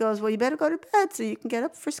 He goes, "Well, you better go to bed so you can get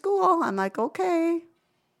up for school." I'm like, okay.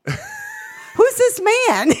 Who's this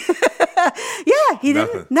man? Yeah, he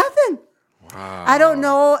didn't. Nothing. Wow. I don't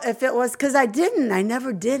know if it was because I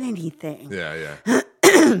never did anything. Yeah.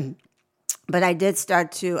 But I did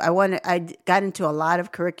start to. I got into a lot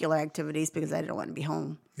of curricular activities because I didn't want to be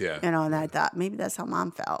home. Yeah. And I thought maybe that's how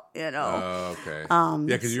Mom felt. Oh, okay. Yeah,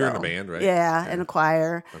 because you were in a band, right? Yeah, in a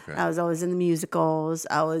choir. Okay. I was always in the musicals.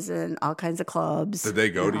 I was in all kinds of clubs. Did they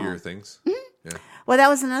go to your things? Mm-hmm. Yeah. Well, that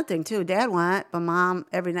was another thing too. Dad went, but Mom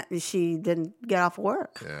every night she didn't get off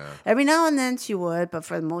work. Yeah. Every now and then she would, but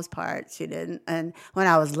for the most part she didn't. And when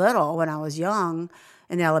I was little, when I was young,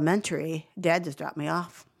 in elementary, Dad just dropped me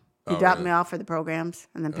off. He dropped me off for the programs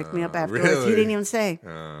and then picked me up afterwards. Really? He didn't even say.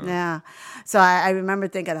 Yeah. So I remember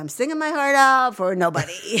thinking, I'm singing my heart out for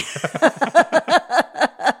nobody.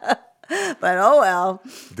 But oh well.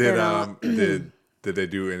 Did they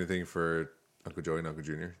do anything for Uncle Joey and Uncle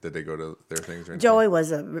Junior? Did they go to their things or anything? Joey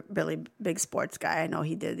was a really big sports guy. I know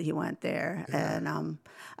he did. He went there. Yeah. And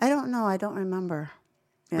I don't know. I don't remember.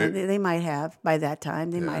 Yeah, they might have by that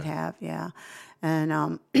time. They might have, yeah.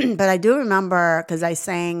 And but I do remember because I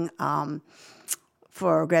sang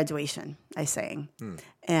for graduation. I sang,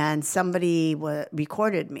 and somebody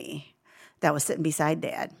recorded me that was sitting beside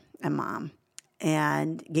Dad and Mom,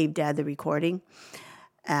 and gave Dad the recording.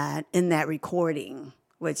 And in that recording,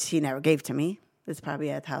 which he never gave to me, it's probably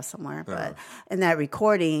at the house somewhere. But in that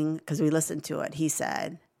recording, because we listened to it, he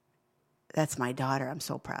said, "That's my daughter. I'm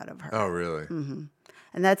so proud of her." Oh, really? Mm-hmm.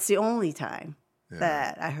 And that's the only time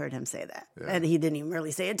that I heard him say that. Yeah. And he didn't even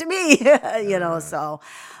really say it to me, so.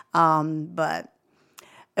 But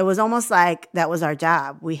it was almost like that was our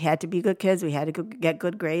job. We had to be good kids. We had to get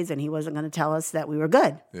good grades, and he wasn't going to tell us that we were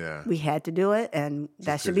good. Yeah. We had to do it, and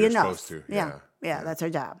that should be enough. Supposed to. Yeah, that's our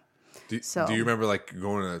job. Do you remember, like,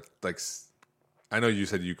 going to, like, I know you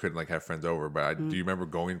said you couldn't, like, have friends over, but do you remember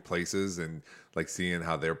going places and, like, seeing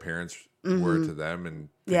how their parents were to them? And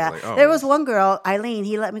like, there was one girl, Eileen,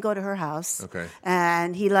 he let me go to her house. Okay.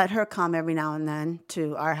 And he let her come every now and then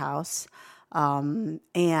to our house. And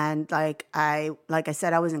like I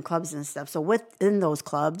said, I was in clubs and stuff. So within those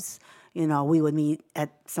clubs, we would meet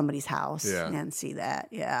at somebody's house and see that.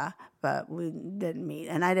 Yeah. But we didn't meet,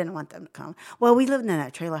 and I didn't want them to come. Well, we lived in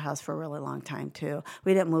that trailer house for a really long time too.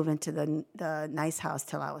 We didn't move into the nice house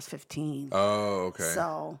till I was 15. Oh, okay.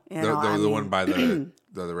 So the one by the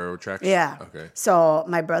railroad tracks. Yeah. Okay. So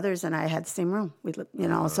my brothers and I had the same room. We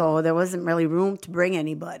so there wasn't really room to bring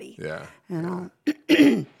anybody. Yeah.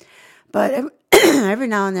 But every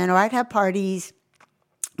now and then, or I'd have parties.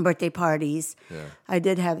 Birthday parties. Yeah. I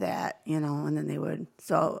did have that, and then they would.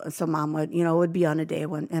 So Mom would, it would be on a day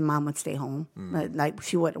and Mom would stay home. Like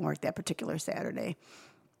she wouldn't work that particular Saturday.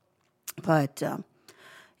 But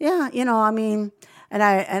And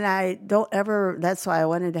I don't ever, that's why I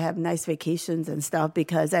wanted to have nice vacations and stuff,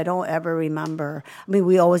 because I don't ever remember. I mean,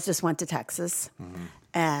 we always just went to Texas,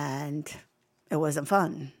 and it wasn't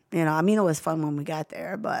fun. You know, I mean, it was fun when we got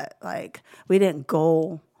there, but like we didn't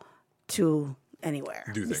go to anywhere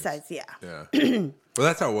besides, Yeah. Well,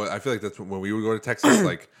 that's how I feel like that's when we would go to Texas,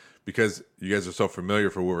 like, because you guys are so familiar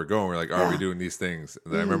for where we're going. We're like, are we doing these things?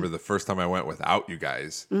 And I remember the first time I went without you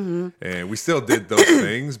guys, and we still did those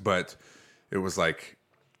things, but it was like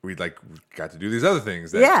we got to do these other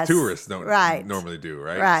things that tourists don't normally do,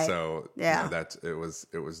 right? So you know,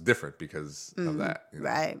 it was different because of that, you know?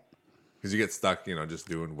 Right? Because you get stuck, you know, just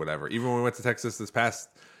doing whatever. Even when we went to Texas this past,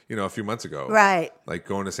 you know, a few months ago, right? Like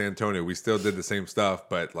going to San Antonio, we still did the same stuff,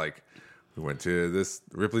 but like we went to this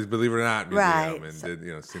Ripley's Believe It or Not museum and did,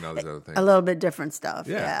 you know, seen all these other things. A little bit different stuff.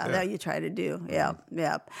 Yeah. That you try to do. Yeah.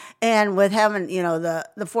 Yeah. And with having, you know,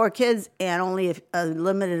 the 4 kids and only a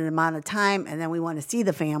limited amount of time, and then we want to see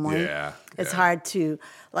the family. Yeah. It's hard to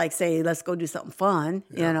like say, let's go do something fun,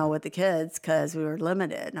 you know, with the kids, because we were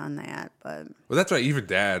limited on that. But well, that's why even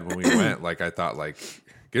Dad, when we went, like I thought, like,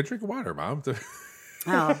 get a drink of water, Mom.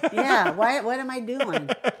 Oh, yeah. What am I doing?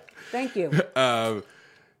 Thank you.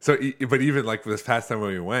 So, but even like this past time when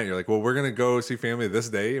we went, you're like, well, we're gonna go see family this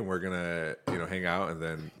day, and we're gonna, you know, hang out, and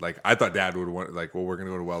then like I thought Dad would want, like, well, we're gonna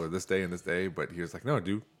go to Weller this day and this day, but he was like, no,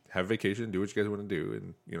 have vacation, do what you guys want to do,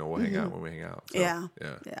 and you know, we'll hang out when we hang out. So, yeah.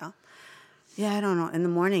 I don't know. In the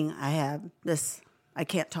morning, I have this. I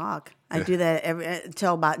can't talk. I do that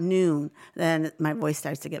until about noon. Then my voice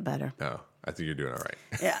starts to get better. Oh, I think you're doing all right.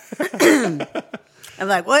 Yeah. I'm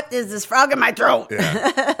like, what is this frog in my throat?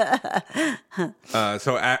 Yeah.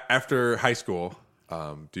 So after high school,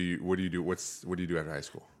 what do you do? What do you do after high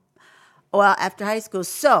school? Well, after high school,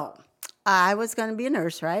 so I was going to be a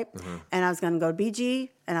nurse, right? And I was going to go to BG,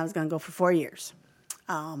 and I was going to go for 4 years.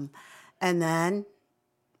 And then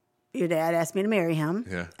your dad asked me to marry him.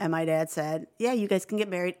 Yeah. And my dad said, yeah, you guys can get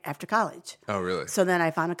married after college. Oh, really? So then I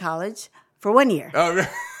found a college for 1 year. Oh, really?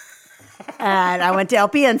 And I went to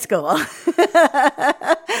LPN school.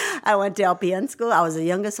 I went to LPN school. I was the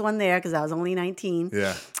youngest one there because I was only 19.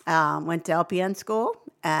 Yeah. Went to LPN school.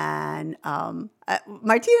 And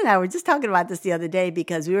Martina and I were just talking about this the other day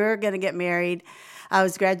because we were going to get married. I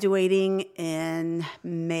was graduating in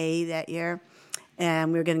May that year,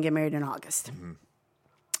 and we were going to get married in August.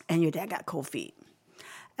 And your dad got cold feet.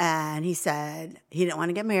 And he said he didn't want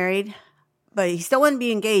to get married. But he still wanted to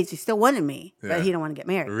be engaged. He still wanted me, but he didn't want to get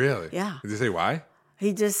married. Really? Yeah. Did you say why?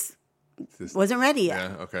 He just wasn't ready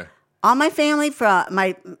yet. Yeah, okay. All my family, from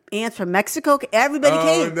my aunts from Mexico, everybody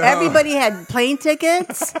came. No. Everybody had plane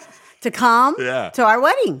tickets to come to our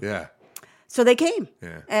wedding. Yeah. So they came.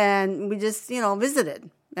 Yeah. And we just,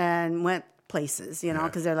 visited and went places,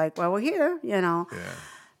 because they're like, well, we're here, Yeah.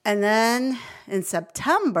 And then in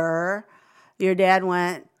September, your dad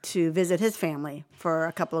went to visit his family for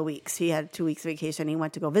a couple of weeks. He had 2 weeks vacation. He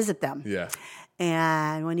went to go visit them. Yeah.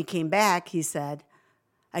 And when he came back, he said,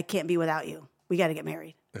 I can't be without you. We got to get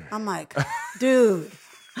married. I'm like, dude.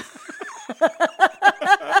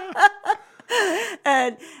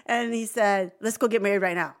 and he said, let's go get married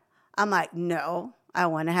right now. I'm like, no, I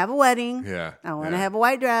want to have a wedding. Yeah. I want to have a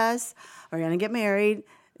white dress. We're going to get married,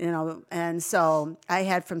 And so I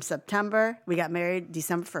had from September, we got married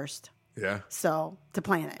December 1st. Yeah. So to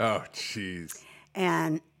plan it. Oh, jeez.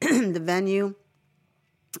 And the venue,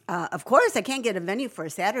 of course, I can't get a venue for a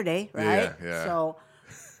Saturday, right? Yeah. So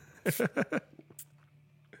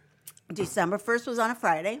December 1st was on a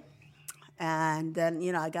Friday. And then,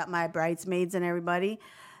 I got my bridesmaids and everybody.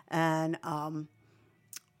 And,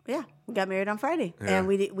 we got married on Friday, and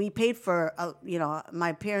we paid for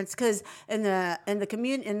my parents, because in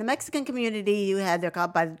the Mexican community you had, they're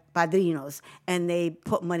called padrinos, and they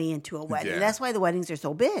put money into a wedding. That's why the weddings are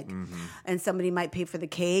so big. And somebody might pay for the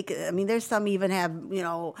cake. I mean, there's some even have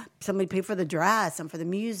somebody pay for the dress and for the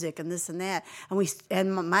music and this and that.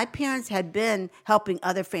 And my parents had been helping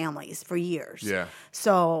other families for years. Yeah.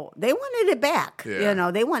 So they wanted it back.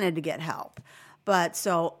 Yeah. They wanted to get help, but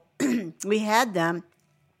so we had them.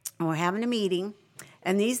 And we're having a meeting,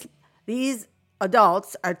 and these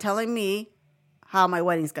adults are telling me how my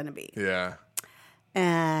wedding's going to be. Yeah.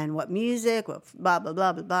 And what music, what blah blah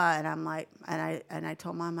blah blah blah. And I'm like, and I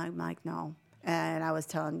told Mom, I'm like, no. And I was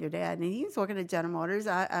telling your dad, and he's working at General Motors.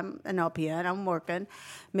 I'm an LPN. I'm working,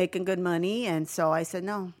 making good money. And so I said,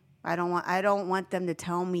 no, I don't want them to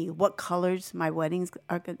tell me what colors my wedding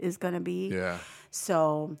is going to be. Yeah.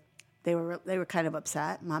 So they were kind of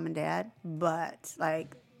upset, Mom and Dad, but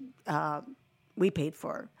like. We paid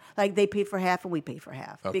for, they paid for half and we paid for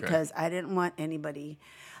half, because I didn't want anybody.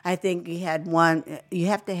 I think you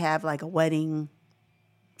have to have like a wedding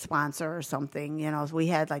sponsor or something. We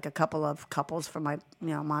had like a couple of couples from my,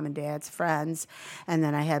 mom and dad's friends. And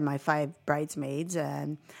then I had my 5 bridesmaids,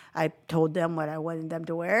 and I told them what I wanted them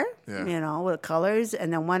to wear, what colors.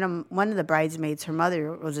 And then one of the bridesmaids, her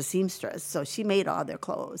mother was a seamstress, so she made all their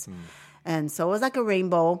clothes. And so it was like a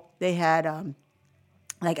rainbow. They had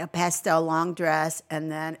like a pastel long dress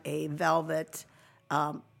and then a velvet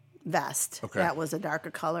vest. Okay. That was a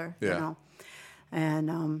darker color,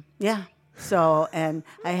 And, So, and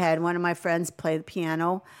I had one of my friends play the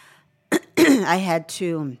piano. I had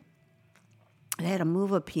to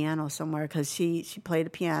move a piano somewhere because she played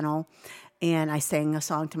the piano. And I sang a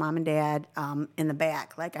song to Mom and Dad in the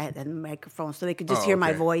back, like I had a microphone, so they could just hear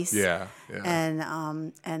my voice. Yeah. And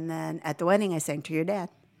then at the wedding, I sang to your dad.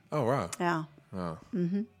 Oh, wow. Yeah. Oh.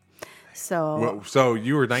 Mm-hmm. So. Well, so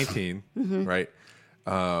you were 19, right?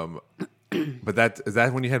 But is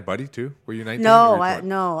that when you had Buddy too? Were you 19?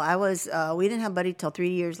 No, I was. We didn't have Buddy till 3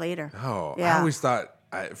 years later. Oh, yeah. I always thought.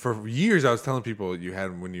 For years, I was telling people you had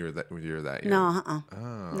him when you were that young. No,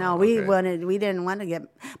 Oh, no, we didn't want to get.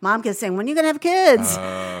 Mom kept saying, "When are you gonna have kids?"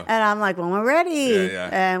 And I'm like, "When we're ready." Yeah.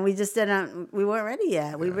 And we just didn't. We weren't ready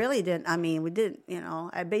yet. We really didn't. I mean, we didn't.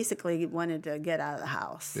 I basically wanted to get out of the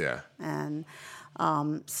house. Yeah. And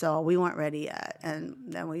so we weren't ready yet. And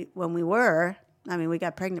then when we were, we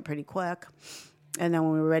got pregnant pretty quick. And then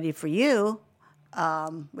when we were ready for you,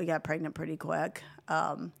 we got pregnant pretty quick.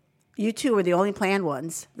 You two were the only planned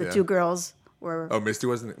ones. The 2 girls were. Oh, Misty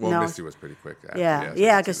wasn't. Well, No. Misty was pretty quick.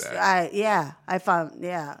 Because I found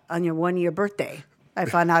on your 1-year birthday, I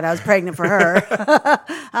found out I was pregnant for her.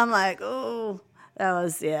 I'm like, oh, that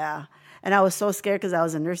was and I was so scared because I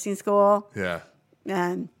was in nursing school. Yeah.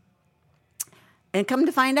 And come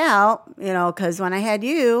to find out, because when I had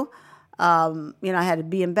you, I had to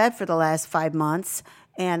be in bed for the last 5 months.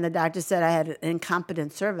 And the doctor said I had an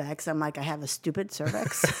incompetent cervix. I'm like, I have a stupid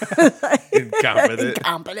cervix.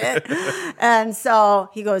 Incompetent. And so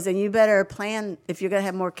he goes, and you better plan, if you're going to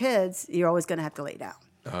have more kids, you're always going to have to lay down.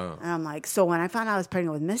 Oh. And I'm like, so when I found out I was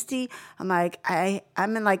pregnant with Misty, I'm like,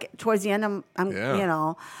 I'm in like towards the end, I'm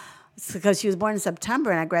because she was born in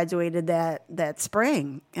September and I graduated that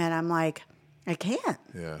spring. And I'm like, I can't,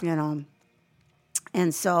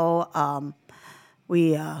 And so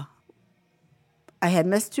I had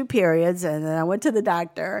missed 2 periods, and then I went to the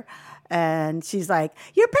doctor, and she's like,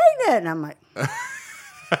 "You're pregnant," and I'm like,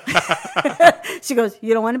 she goes,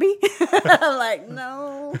 "You don't want to be?" I'm like,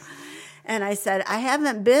 "No," and I said, "I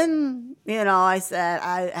haven't been, I said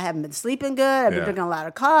I haven't been sleeping good. I've been drinking a lot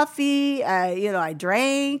of coffee. I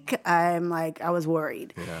drank. I'm like, I was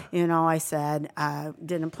worried. Yeah. I said I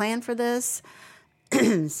didn't plan for this,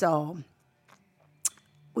 so."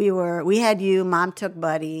 We had you, Mom took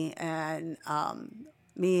Buddy, and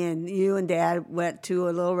me and you and Dad went to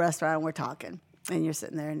a little restaurant and we're talking. And you're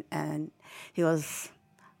sitting there and he goes,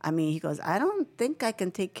 I don't think I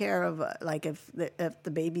can take care of, if the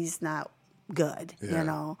baby's not good,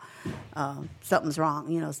 something's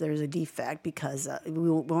wrong, so there's a defect because we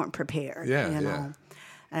weren't prepared, And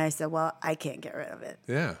I said, well, I can't get rid of it.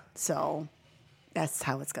 Yeah. So that's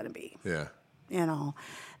how it's going to be. Yeah.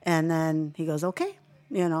 And then he goes, okay.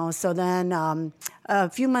 So then a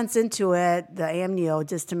few months into it, the amnio,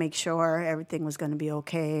 just to make sure everything was going to be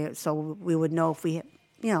okay, so we would know if we,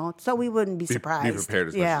 so we wouldn't be surprised. Be prepared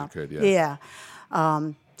as much as you could, Yeah.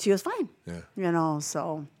 She was fine. Yeah.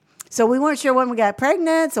 So we weren't sure when we got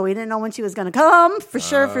pregnant, so we didn't know when she was going to come, for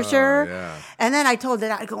sure. Yeah. And then I told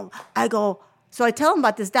her, I go, so I tell him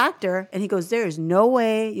about this doctor, and he goes, there is no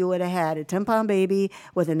way you would have had a 10-pound baby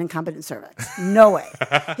with an incompetent cervix. No way.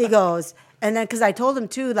 He goes... And then, because I told him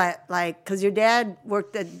too, because your dad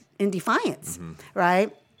worked in Defiance,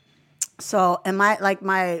 right? So, and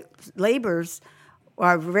my labors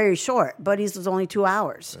are very short. Buddy's was only 2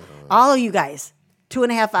 hours. All of you guys,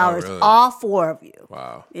 2.5 hours, really? all 4 of you.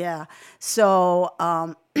 Wow. Yeah. So,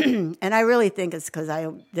 and I really think it's because I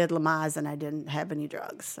did Lamaze and I didn't have any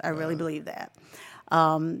drugs. I really believe that.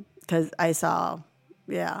 Because I saw,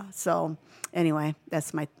 so... Anyway,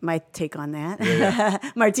 that's my take on that. Yeah.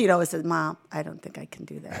 Martina always says, Mom, I don't think I can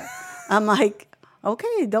do that. I'm like,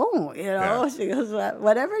 okay, don't, Yeah. She goes,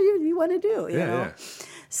 whatever you want to do, you know. Yeah.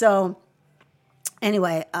 So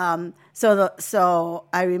anyway, so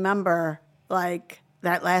I remember like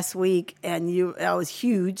that last week, and that was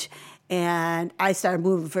huge, and I started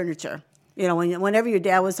moving furniture. Whenever your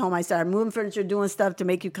dad was home, I started moving furniture, doing stuff to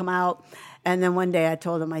make you come out. And then one day I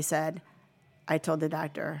told him, I told the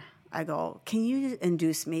doctor, I go, can you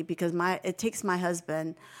induce me? Because it takes my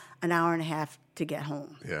husband an hour and a half to get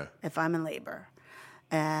home if I'm in labor.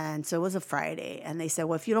 And so it was a Friday. And they said,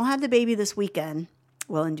 well, if you don't have the baby this weekend,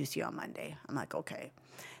 we'll induce you on Monday. I'm like, okay.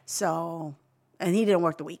 So, and he didn't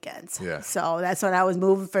work the weekends. Yeah. So that's when I was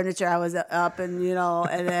moving furniture. I was up and,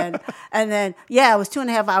 and then, yeah, it was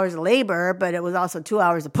 2.5 hours of labor, but it was also 2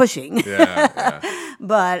 hours of pushing. Yeah.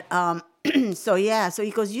 But, so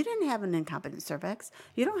he goes, you didn't have an incompetent cervix.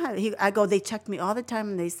 You don't have, I go, they checked me all the time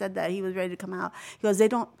and they said that he was ready to come out. He goes,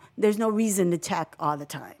 there's no reason to check all the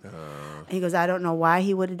time. And he goes, I don't know why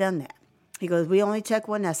he would have done that. He goes, we only check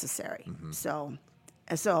when necessary. Mm-hmm.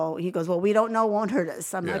 So he goes, well, we don't know, won't hurt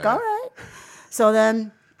us. I'm like, all right. So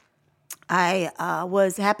then I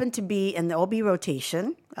happened to be in the OB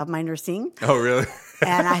rotation of my nursing. Oh, really?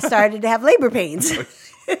 And I started to have labor pains.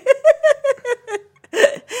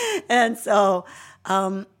 And so,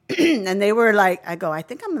 and they were like, I go, I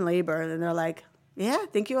think I'm in labor. And they're like, yeah, I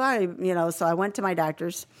think you are. So I went to my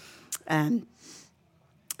doctors and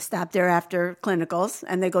stopped there after clinicals.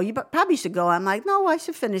 And they go, you probably should go. I'm like, no, I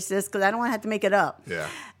should finish this because I don't want to have to make it up. Yeah.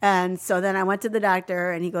 And so then I went to the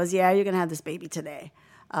doctor and he goes, yeah, you're going to have this baby today.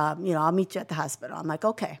 I'll meet you at the hospital. I'm like,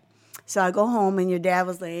 okay. So I go home and your dad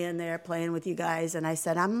was laying there playing with you guys. And I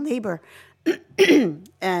said, I'm in labor.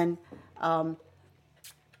 And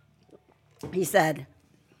he said,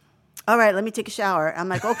 all right, let me take a shower. I'm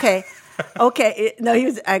like, okay. Okay.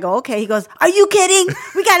 I go, okay. He goes, are you kidding?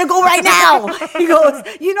 We got to go right now. He goes,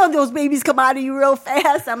 those babies come out of you real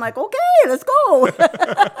fast. I'm like, okay, let's go.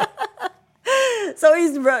 So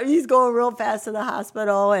he's going real fast to the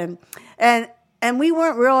hospital. And we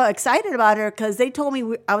weren't real excited about her because they told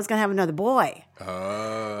me I was going to have another boy.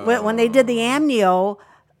 Oh. When they did the amnio,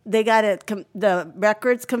 they got the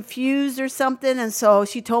records confused or something. And so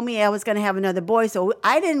she told me I was going to have another boy. So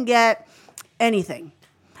I didn't get anything.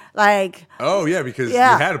 Like, oh, yeah, because you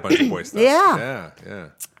had a bunch of boy stuff. Yeah.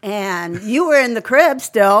 And you were in the crib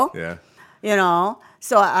still. Yeah.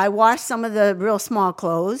 So I washed some of the real small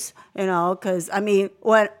clothes, because,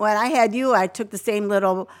 when I had you, I took the same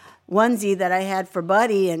little onesie that I had for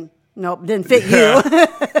Buddy and nope, didn't fit you.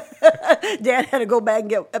 Dad had to go back and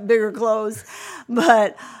get bigger clothes.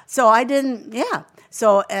 But so I didn't,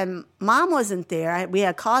 So, and Mom wasn't there. We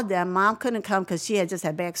had called them. Mom couldn't come because she had just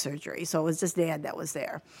had back surgery. So it was just Dad that was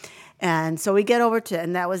there. And so we get over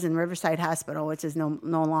and that was in Riverside Hospital, which is no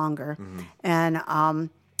longer. Mm-hmm. And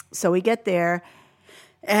so we get there,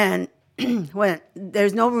 and when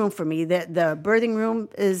there's no room for me. The birthing room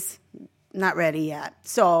is not ready yet.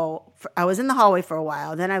 So I was in the hallway for a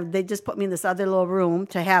while. Then they just put me in this other little room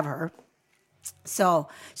to have her. So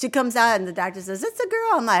she comes out, and the doctor says, it's a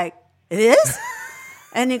girl. I'm like, it is?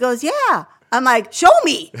 And he goes, yeah. I'm like, show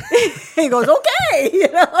me. He goes, okay.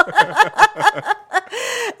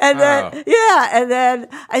 And then, and then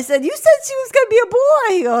I said, you said she was going to be a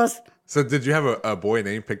boy. He goes. So did you have a boy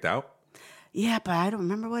name picked out? Yeah, but I don't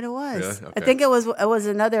remember what it was. Yeah? Okay. I think it was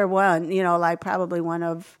another one, like probably one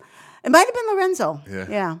of, it might have been Lorenzo.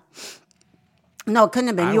 Yeah. No, it couldn't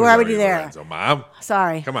have been. You were already there. Lorenzo, Mom.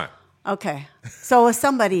 Sorry. Come on. Okay. So it was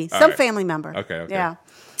somebody, some family member. Okay. Yeah.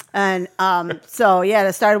 And so,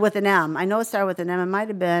 it started with an M. I know it started with an M. It might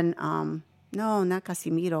have been, no, not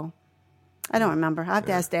Casimiro. I don't remember. I have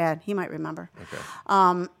to ask Dad. He might remember. Okay.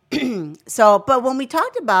 But when we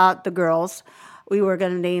talked about the girls, we were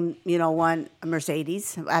going to name, one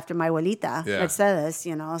Mercedes after my abuelita, Mercedes,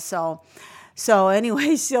 So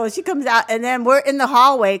anyway, so she comes out, and then we're in the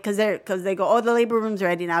hallway because they go, oh, the labor room's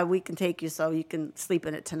ready now. We can take you so you can sleep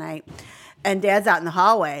in it tonight. And Dad's out in the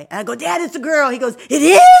hallway. And I go, Dad, it's a girl. He goes, it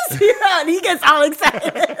is? And he gets all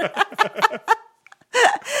excited.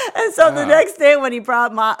 And so the next day when he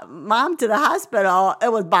brought Mom to the hospital,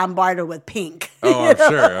 it was bombarded with pink. Oh,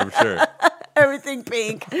 I'm sure. Everything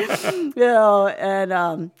pink. So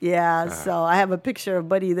I have a picture of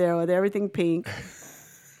Buddy there with everything pink.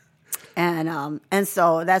 And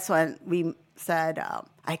so that's when we said,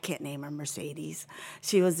 I can't name her Mercedes.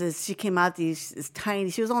 She came out this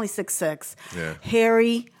tiny, she was only 6'6",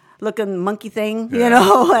 hairy looking monkey thing, and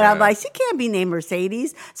I'm like, she can't be named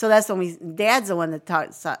Mercedes. So that's when Dad's the one that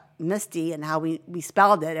taught Misty and how we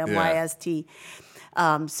spelled it, MYST.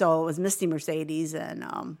 So it was Misty Mercedes, and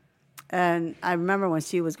I remember when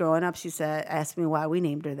she was growing up, she asked me why we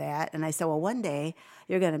named her that, and I said, well, one day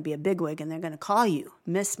you're going to be a bigwig, and they're going to call you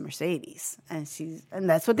Miss Mercedes, and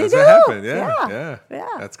that's what they do. That's what happened. Yeah.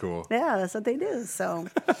 That's cool. Yeah, that's what they do. So,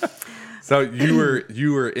 so you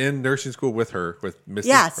were in nursing school with her, with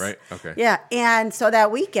Misty, right? Okay. Yeah, and so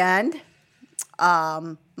that weekend,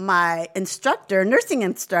 my nursing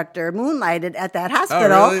instructor, moonlighted at that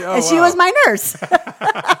hospital, and she was my nurse.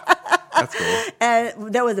 That's cool.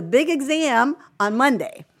 And there was a big exam on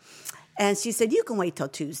Monday, and she said, "You can wait till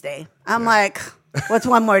Tuesday." I'm like, what's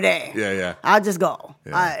one more day? Yeah. I'll just go.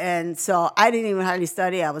 Yeah. And so I didn't even hardly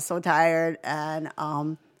study. I was so tired. And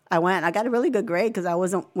I went. I got a really good grade because I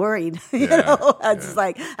wasn't worried. You Yeah, know, I just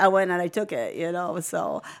like I went and I took it. You know,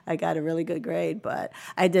 so I got a really good grade. But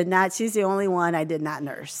I did not. She's the only one I did not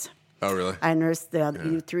nurse. Oh, really? I nursed the other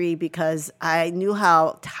U3 because I knew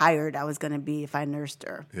how tired I was going to be if I nursed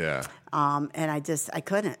her. Yeah. And I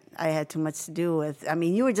couldn't. I had too much to do with. I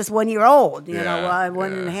mean, you were just 1 year old. You know, well,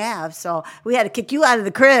 one and a half. So we had to kick you out of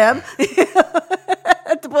the crib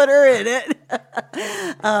to put her in it.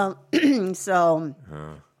 So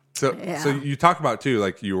you talk about too,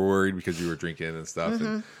 like you were worried because you were drinking and stuff,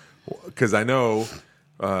 because I know.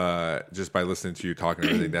 Just by listening to you talking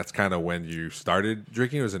and everything, that's kind of when you started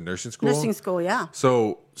drinking. It was in nursing school. Nursing school, yeah.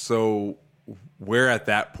 So where at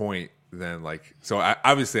that point then, like,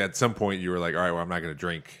 obviously at some point you were like, all right, well, I'm not going to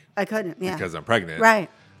drink. I couldn't, yeah, because I'm pregnant,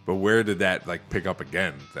 right? But where did that like pick up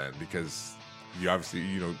again then? Because you obviously,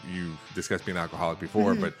 you discussed being an alcoholic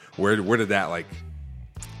before, but where did that like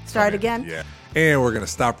start again? Yeah. And we're going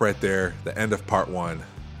to stop right there. The end of part 1.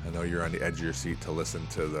 I know you're on the edge of your seat to listen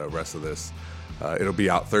to the rest of this. It'll be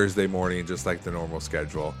out Thursday morning, just like the normal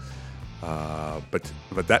schedule. But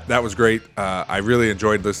that was great. I really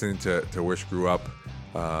enjoyed listening to where she grew up,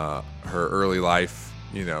 her early life.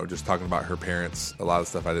 Just talking about her parents, a lot of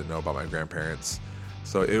stuff I didn't know about my grandparents.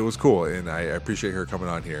 So it was cool, and I appreciate her coming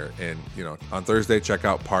on here. And on Thursday, check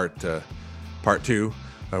out part 2,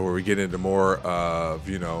 where we get into more of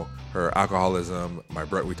her alcoholism.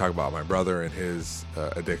 We talk about my brother and his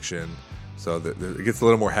addiction. So it gets a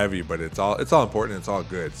little more heavy, but it's all important and it's all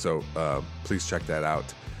good. So please check that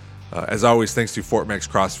out. As always, thanks to Fort Mex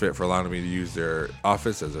CrossFit for allowing me to use their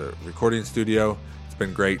office as a recording studio. It's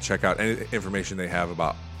been great. Check out any information they have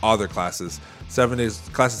about all their classes. 7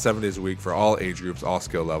 days a week for all age groups, all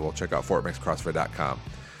skill level. Check out fortmexcrossfit.com.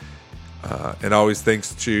 And always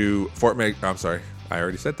thanks to Fort Mex. I'm sorry, I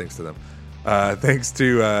already said thanks to them. Thanks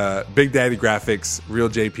to Big Daddy Graphics, Real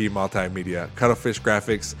JP Multimedia, Cuttlefish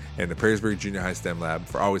Graphics, and the Perrysburg Junior High STEM Lab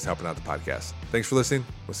for always helping out the podcast. Thanks for listening.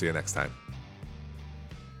 We'll see you next time.